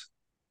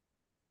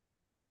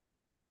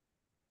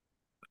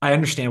I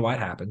understand why it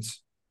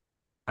happens.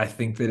 I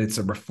think that it's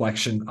a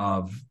reflection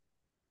of,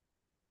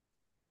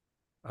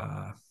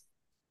 uh,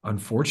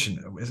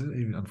 unfortunate. Isn't it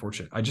even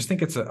unfortunate? I just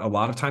think it's a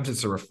lot of times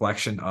it's a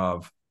reflection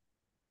of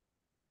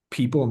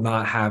people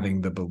not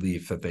having the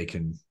belief that they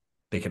can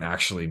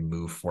actually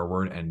move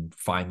forward and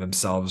find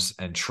themselves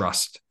and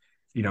trust.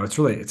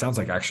 It sounds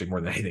like, actually,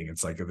 more than anything,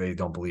 it's like they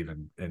don't believe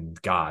in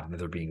God and that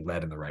they're being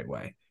led in the right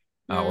way,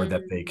 or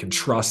that they can Mm,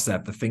 trust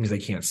that the things they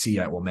can't see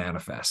yet will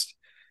manifest.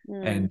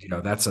 mm,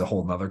 And that's a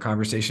whole nother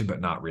conversation, but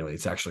not really.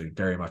 It's actually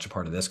very much a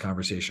part of this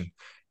conversation.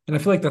 And I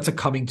feel like that's a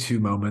coming to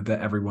moment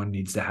that everyone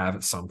needs to have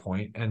at some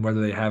point. And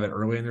whether they have it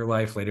early in their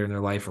life, later in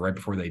their life, or right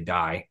before they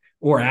die,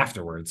 or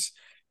afterwards,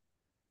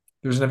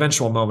 there's an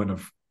eventual moment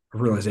of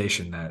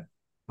realization that,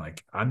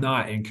 like, I'm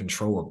not in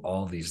control of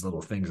all these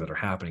little things that are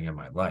happening in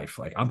my life.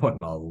 Like, I'm putting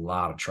a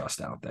lot of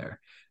trust out there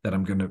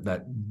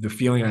that the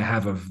feeling I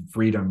have of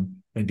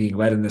freedom and being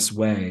led in this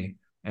way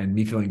and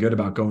me feeling good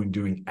about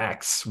doing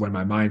X when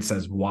my mind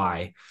says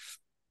Y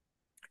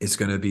is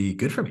going to be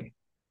good for me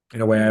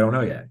in a way I mm, don't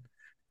know yet.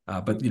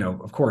 But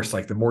of course,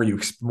 like, the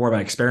more I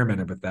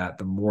experimented with that,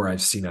 the more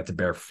I've seen that to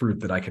bear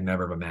fruit that I can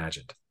never have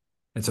imagined.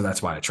 And so that's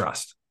why I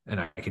trust, and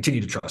I continue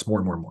to trust more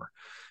and more and more.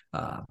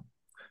 Uh,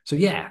 so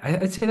yeah,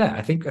 I'd say that.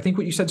 I think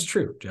what you said is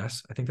true,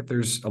 Jess. I think that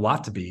there's a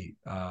lot to be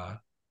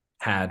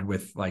had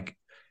with, like,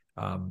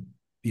 um,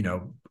 you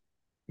know,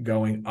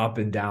 going up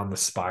and down the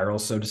spiral,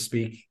 so to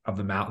speak, of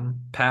the mountain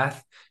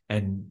path,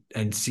 and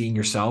seeing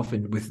yourself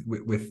and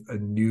with a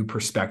new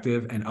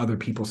perspective, and other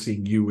people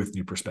seeing you with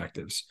new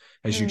perspectives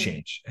as you mm.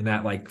 change, and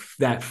that, like,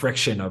 that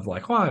friction of,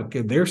 like, oh,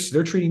 okay, they're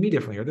treating me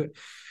differently, or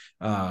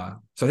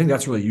so I think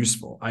that's really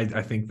useful.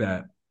 I think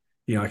that,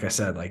 like I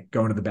said, like,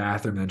 going to the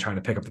bathroom and then trying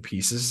to pick up the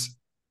pieces,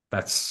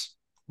 that's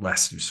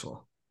less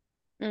useful.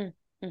 Mm,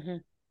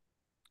 mhm.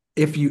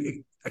 If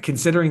you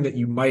Considering that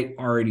you might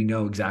already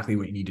know exactly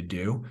what you need to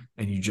do,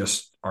 and you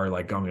just are,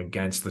 like, going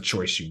against the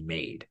choice you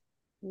made.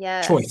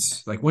 Yes.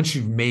 Choice, like, once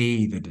you've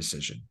made the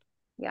decision,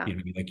 Yeah.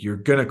 like, you're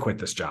gonna quit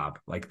this job,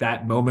 like,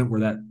 that moment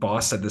where that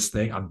boss said this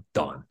thing, I'm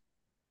done.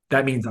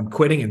 That means I'm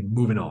quitting and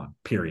moving on,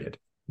 period.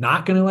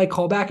 Not gonna like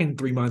call back in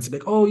 3 months and be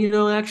like,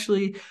 oh,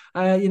 actually,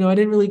 I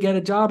didn't really get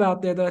a job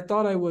out there that I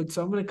thought I would,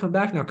 so I'm gonna come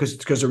back now because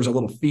there was a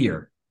little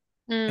fear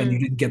and you Mm,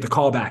 didn't get the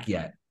call back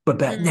yet. But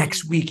that mm,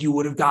 next week you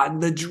would have gotten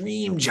the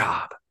dream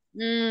job.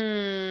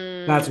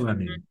 That's mm, what I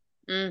mean.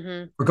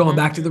 mm-hmm, We're going mm,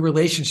 back to the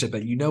relationship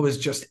that is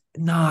just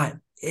not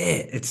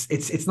it.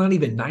 It's not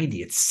even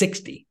 90, it's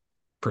 60%.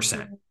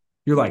 mm,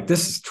 You're like, mm.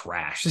 this is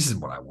trash. This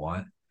isn't what I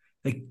want.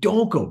 Like,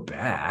 don't go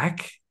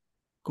back.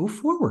 Go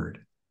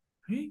forward.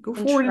 Right? Go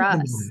And forward into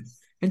the trust. moment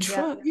and Yep.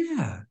 trust.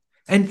 Yeah.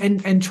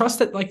 And trust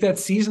that like that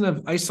season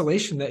of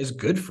isolation that is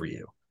good for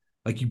you.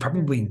 Like you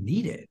probably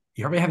need it.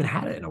 You probably haven't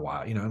had it in a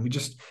while, and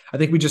I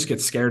think we just get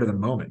scared of the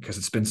moment because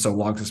it's been so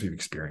long since we've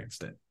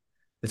experienced it.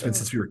 It's been Oh,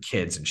 since we were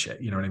kids and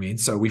shit. You know what I mean?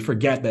 So we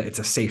forget that it's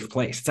a safe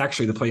place. It's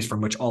actually the place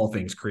from which all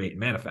things create and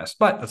manifest.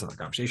 But that's another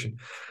conversation.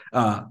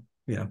 Uh,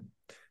 you know,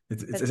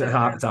 that's so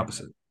true. it's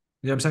opposite.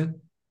 You know what I'm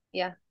saying?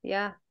 Yeah,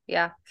 yeah,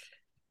 yeah.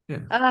 Yeah.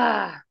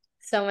 Ah,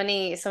 so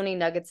many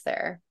nuggets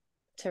there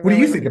to What do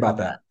you really think look about at.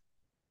 that?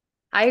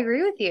 I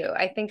agree with you.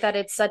 I think that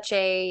it's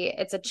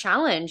a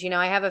challenge.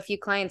 I have a few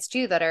clients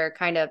too that are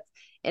kind of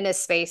in a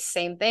space,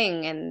 same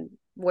thing, and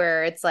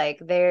where it's like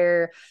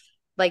they're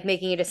like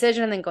making a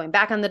decision and then going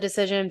back on the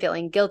decision,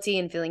 feeling guilty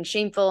and feeling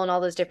shameful and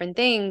all those different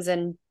things.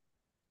 And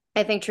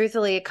I think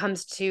truthfully, it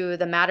comes to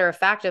the matter of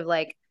fact of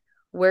like,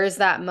 where's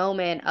that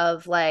moment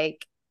of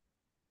like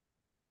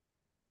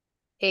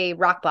a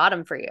rock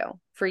bottom for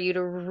you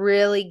to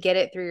really get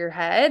it through your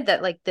head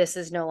that like this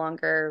is no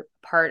longer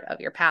part of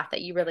your path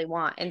that you really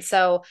want. And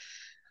so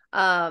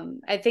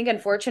I think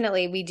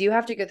unfortunately we do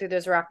have to go through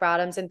those rock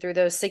bottoms and through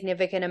those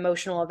significant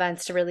emotional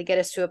events to really get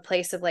us to a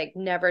place of like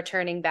never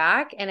turning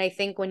back. And I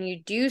think when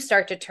you do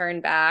start to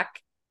turn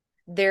back,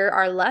 there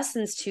are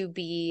lessons to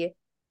be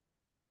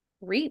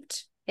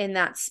reaped in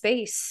that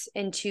space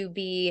and to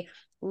be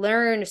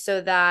learned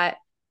so that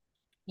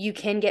you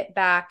can get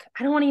back.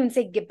 I don't want to even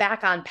say get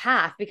back on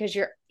path because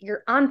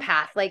you're on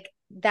path. Like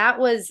that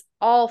was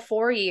all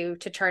for you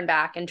to turn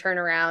back and turn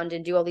around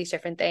and do all these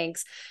different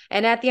things.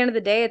 And at the end of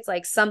the day, it's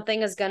like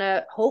something is going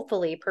to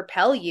hopefully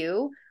propel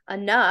you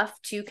enough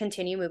to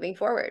continue moving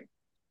forward.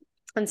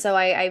 And so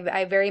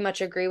I very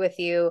much agree with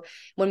you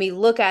when we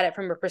look at it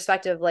from a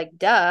perspective like,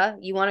 duh,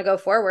 you want to go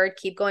forward,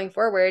 keep going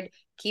forward,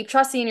 keep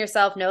trusting in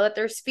yourself, know that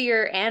there's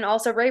fear and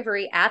also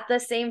bravery at the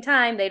same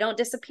time. They don't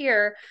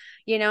disappear,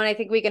 and I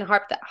think we can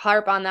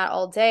harp on that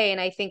all day. And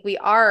I think we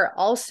are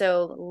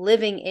also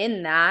living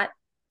in that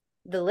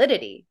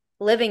validity,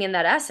 living in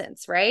that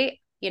essence, right?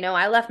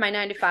 I left my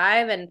 9 to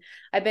 5 and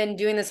I've been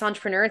doing this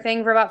entrepreneur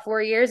thing for about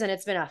 4 years and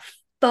it's been a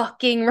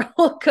fucking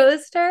roller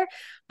coaster.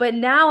 But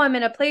now I'm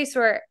in a place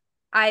where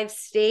I've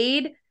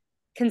stayed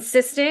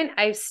consistent.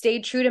 I've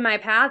stayed true to my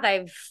path.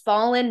 I've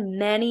fallen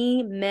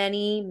many,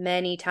 many,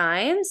 many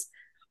times.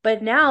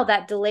 But now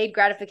that delayed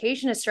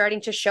gratification is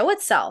starting to show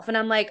itself. And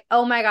I'm like,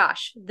 oh my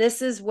gosh,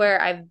 this is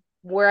where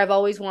I've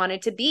always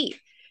wanted to be,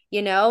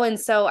 And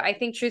so I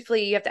think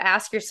truthfully, you have to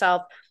ask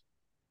yourself,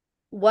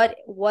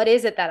 what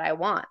is it that I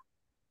want?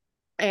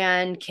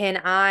 And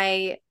can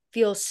I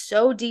feel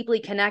so deeply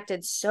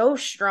connected, so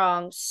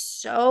strong,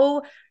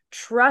 so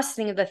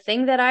trusting of the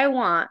thing that I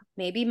want,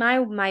 maybe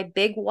my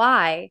big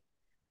why,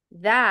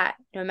 that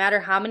no matter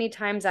how many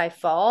times I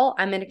fall,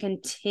 I'm going to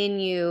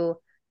continue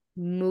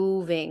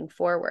moving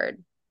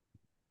forward.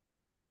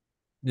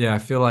 Yeah, I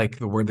feel like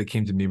the word that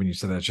came to me when you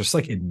said that is just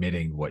like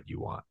admitting what you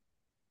want.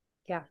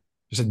 Yeah.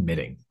 Just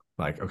admitting,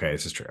 like, okay,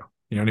 this is true.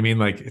 You know what I mean?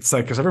 Like, it's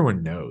like because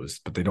everyone knows,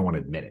 but they don't want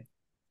to admit it.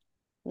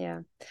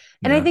 Yeah.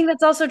 You And I know? think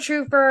that's also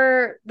true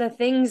for the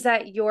things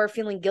that you're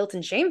feeling guilt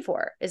and shame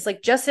for. Is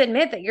like just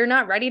admit that you're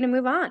not ready to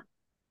move on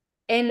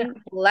Yeah. and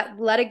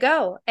let it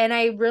go. And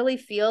I really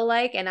feel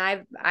like, and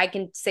I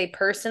can say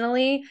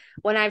personally,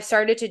 when I've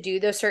started to do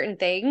those certain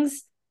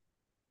things,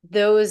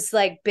 those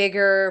like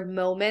bigger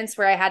moments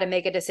where I had to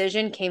make a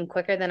decision came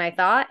quicker than I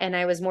thought, and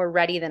I was more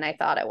ready than I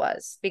thought I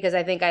was because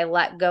I think I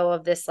let go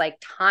of this like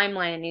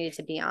timeline I needed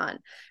to be on.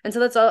 And so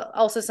that's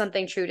also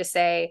something true to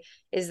say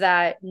is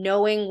that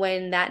knowing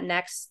when that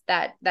next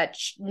that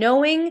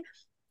knowing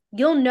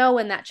you'll know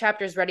when that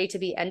chapter is ready to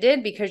be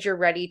ended because you're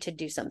ready to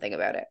do something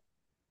about it.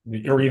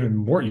 Or even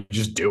more, you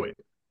just do it.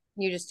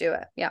 You just do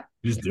it. Yeah.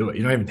 You just do it.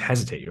 You don't even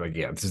hesitate. You're like,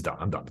 yeah, this is done.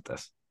 I'm done with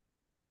this.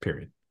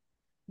 Period.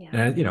 Yeah.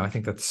 And I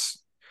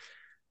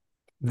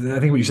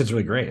think what you said is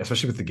really great,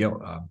 especially with the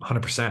guilt.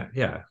 100%.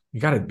 Yeah, you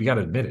gotta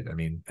admit it. I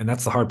mean, and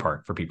that's the hard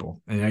part for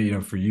people.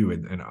 And for you,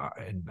 and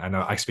I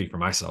know I speak for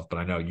myself, but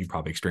I know you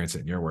probably experience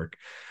it in your work.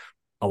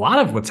 A lot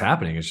of what's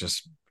happening is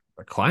just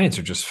clients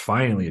are just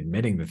finally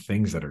admitting the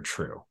things that are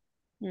true,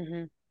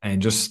 Mm-hmm.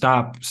 and just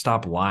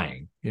stop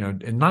lying.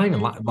 And not even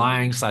Mm-hmm.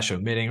 lying slash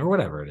omitting or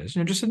whatever it is.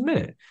 Just admit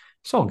it.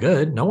 It's all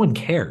good. No one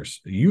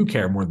cares. You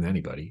care more than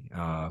anybody.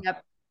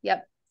 Yep.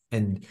 Yep.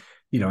 And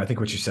I think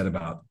what you said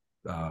about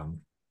um,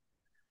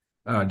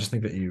 I just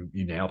think that you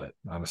nailed it.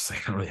 Honestly,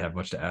 I don't really have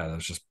much to add.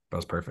 That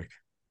was perfect.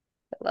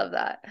 Love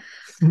that.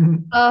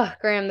 Oh,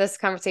 Graham, this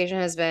conversation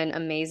has been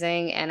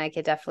amazing, and I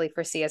could definitely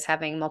foresee us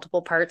having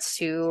multiple parts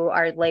to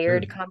our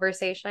layered Good.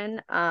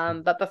 conversation.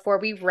 But before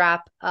we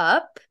wrap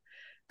up,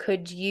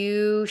 could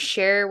you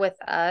share with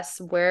us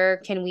where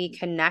can we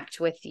connect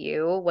with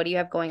you? What do you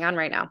have going on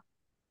right now?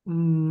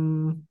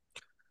 Mm,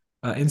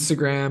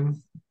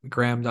 Instagram,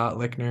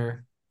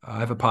 graham.lichtner. I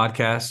have a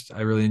podcast.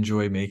 I really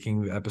enjoy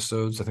making the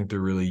episodes. I think they're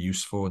really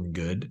useful and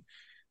good.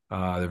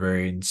 They're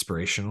very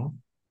inspirational,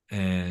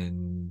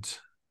 and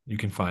you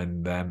can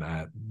find them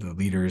at the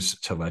Leaders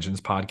to Legends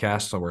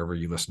podcast or wherever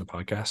you listen to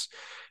podcasts.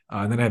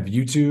 And then I have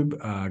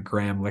YouTube,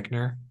 Graham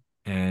Lichtner,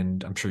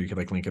 and I'm sure you could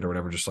like link it or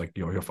whatever. Just like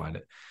you'll find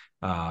it.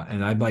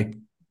 And I've like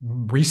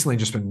recently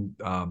just been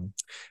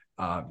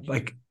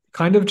like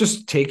kind of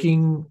just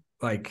taking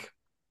like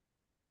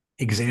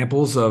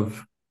examples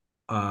of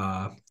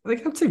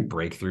like I'd say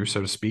breakthrough,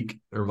 so to speak,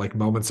 or like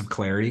moments of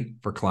clarity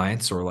for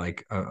clients, or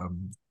like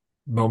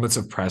moments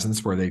of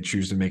presence where they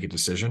choose to make a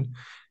decision,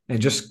 and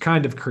just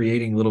kind of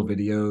creating little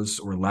videos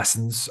or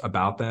lessons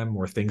about them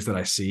or things that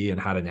I see and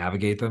how to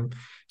navigate them.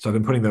 So I've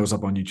been putting those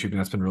up on YouTube, and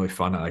that's been really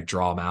fun. I like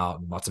draw them out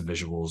and lots of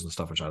visuals and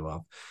stuff, which I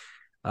love.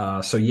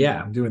 So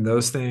yeah, I'm doing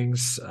those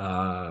things.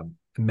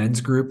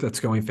 Men's group that's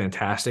going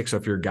fantastic. So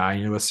if you're a guy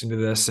and you're listening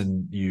to this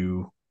and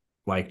you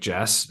like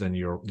Jess, then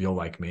you'll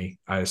like me,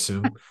 I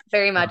assume.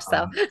 Very much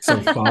so.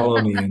 So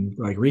follow me and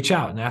like reach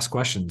out and ask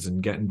questions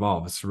and get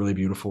involved. It's really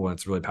beautiful and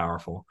it's really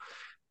powerful.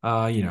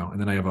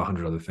 And then I have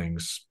 100 other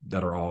things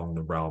that are all in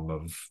the realm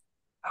of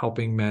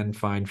helping men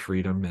find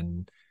freedom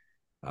and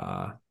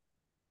uh,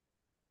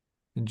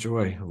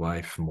 enjoy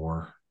life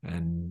more,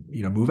 and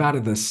move out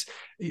of this,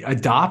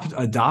 adopt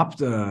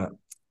a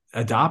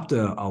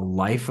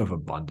life of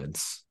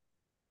abundance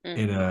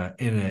in Mm,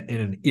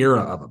 an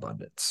era of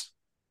abundance,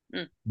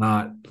 mm,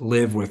 not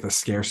live with a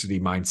scarcity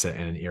mindset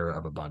in an era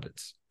of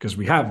abundance, because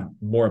we have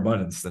more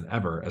abundance than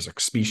ever as a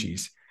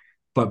species,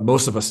 but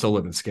most of us still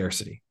live in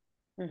scarcity.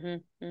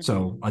 mhm, mhm,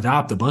 So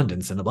adopt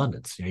abundance and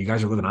abundance. You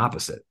guys are living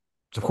opposite.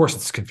 So of course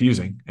it's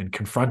confusing and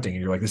confronting,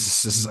 and you're like,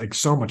 this is like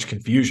so much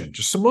confusion.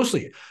 Just so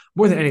mostly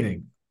more than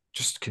anything,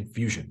 just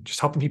confusion. Just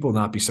helping people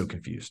not be so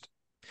confused.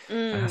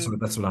 And that's what mm,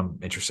 that's what I'm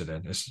interested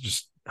in. It's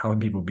just helping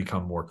people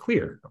become more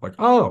clear. Like,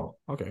 oh,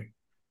 okay.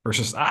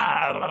 Versus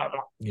blah, blah,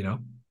 blah,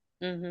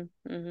 mhm,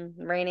 mhm.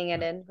 Reining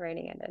it in.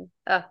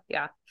 Oh,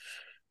 yeah.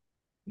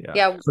 Yeah.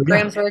 Yeah, So yeah,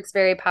 Graham's work's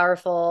very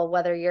powerful,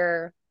 whether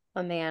you're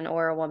a man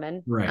or a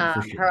woman, right,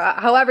 for sure.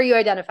 however you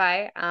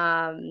identify.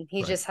 He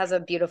Right. just has a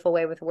beautiful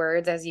way with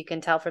words, as you can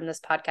tell from this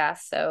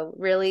podcast. So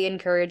really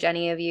encourage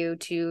any of you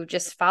to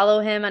just follow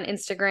him on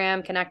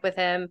Instagram, connect with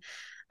him.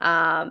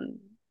 Um,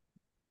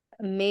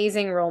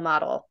 Amazing role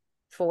model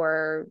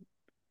for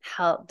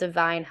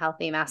divine,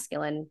 healthy,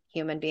 masculine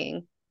human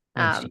being.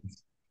 Thanks, Um,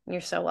 James.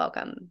 you're so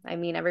welcome. I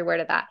mean every word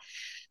of that.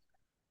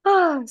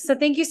 Oh, so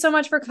thank you so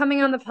much for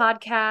coming on the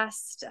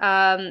podcast.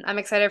 I'm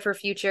excited for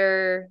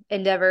future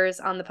endeavors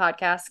on the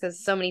podcast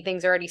because so many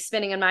things are already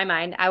spinning in my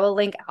mind. I will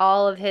link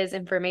all of his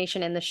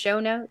information in the show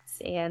notes.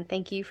 And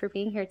thank you for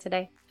being here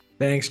today.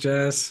 Thanks,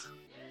 Jess.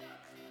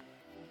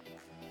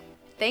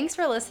 Thanks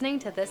for listening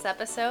to this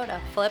episode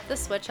of Flip the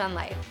Switch on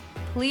Life.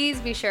 Please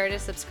be sure to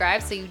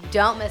subscribe so you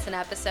don't miss an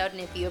episode. And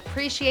if you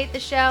appreciate the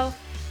show,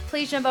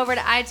 please jump over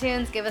to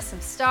iTunes, give us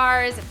some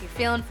stars. If you're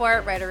feeling for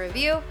it, write a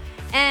review.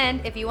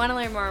 And if you want to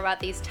learn more about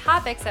these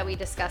topics that we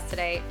discussed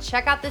today,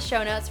 check out the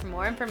show notes for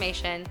more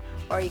information.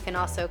 Or you can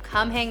also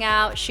come hang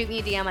out, shoot me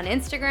a DM on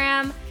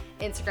Instagram.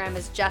 Instagram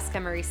is Jessica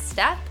Marie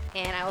Stepp,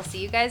 and I will see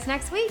you guys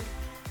next week.